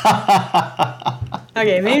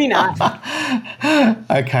 Okay, maybe not.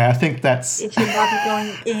 Okay, I think that's... It should not be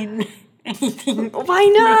going in anything. Why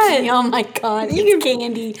not? Oh my God. You can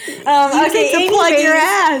candy. Okay, to plug your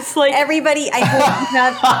ass. Everybody, I hope you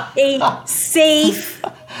have a safe...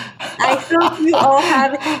 I hope you all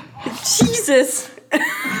have... Jesus.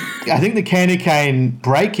 I think the candy cane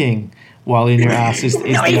breaking while in your ass is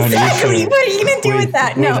the only issue. What are you going to do with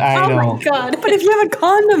that? With anal. Oh my God. But if you have a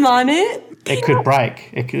condom on it... it could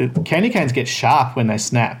break. Candy canes get sharp when they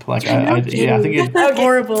snap. Like I think it. A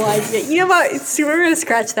horrible idea. You know what? We're going to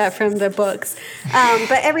scratch that from the books.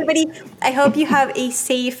 But everybody, I hope you have a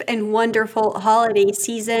safe and wonderful holiday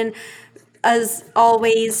season. As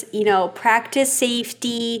always, practice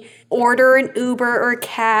safety. Order an Uber or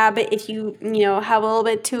cab if you have a little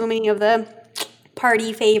bit too many of the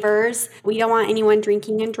party favors. We don't want anyone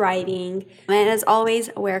drinking and driving. And as always,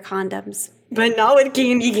 wear condoms. But not with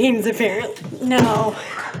candy canes, apparently. No.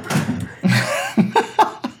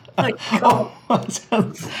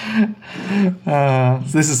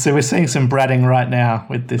 So we're seeing some bratting right now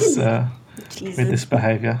with this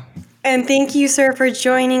behavior. And thank you, sir, for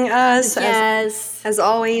joining us. Yes. As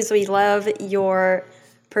always, we love your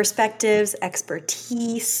perspectives,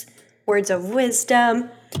 expertise, words of wisdom,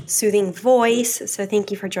 soothing voice. So thank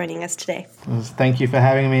you for joining us today. Thank you for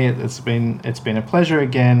having me. It's been a pleasure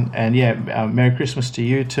again. And Merry Christmas to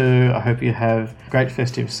you too. I hope you have a great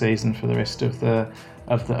festive season for the rest of the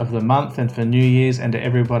month and for New Year's, and to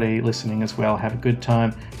everybody listening as well. Have a good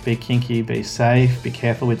time. Be kinky. Be safe. Be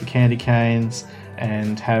careful with the candy canes,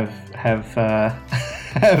 and have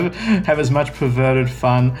as much perverted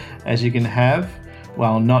fun as you can have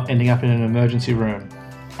while not ending up in an emergency room.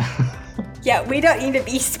 Yeah, we don't need to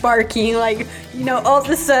be sparking, all of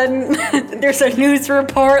a sudden there's a news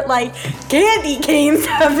report like candy canes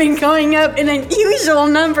have been going up in an unusual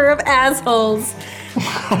number of assholes.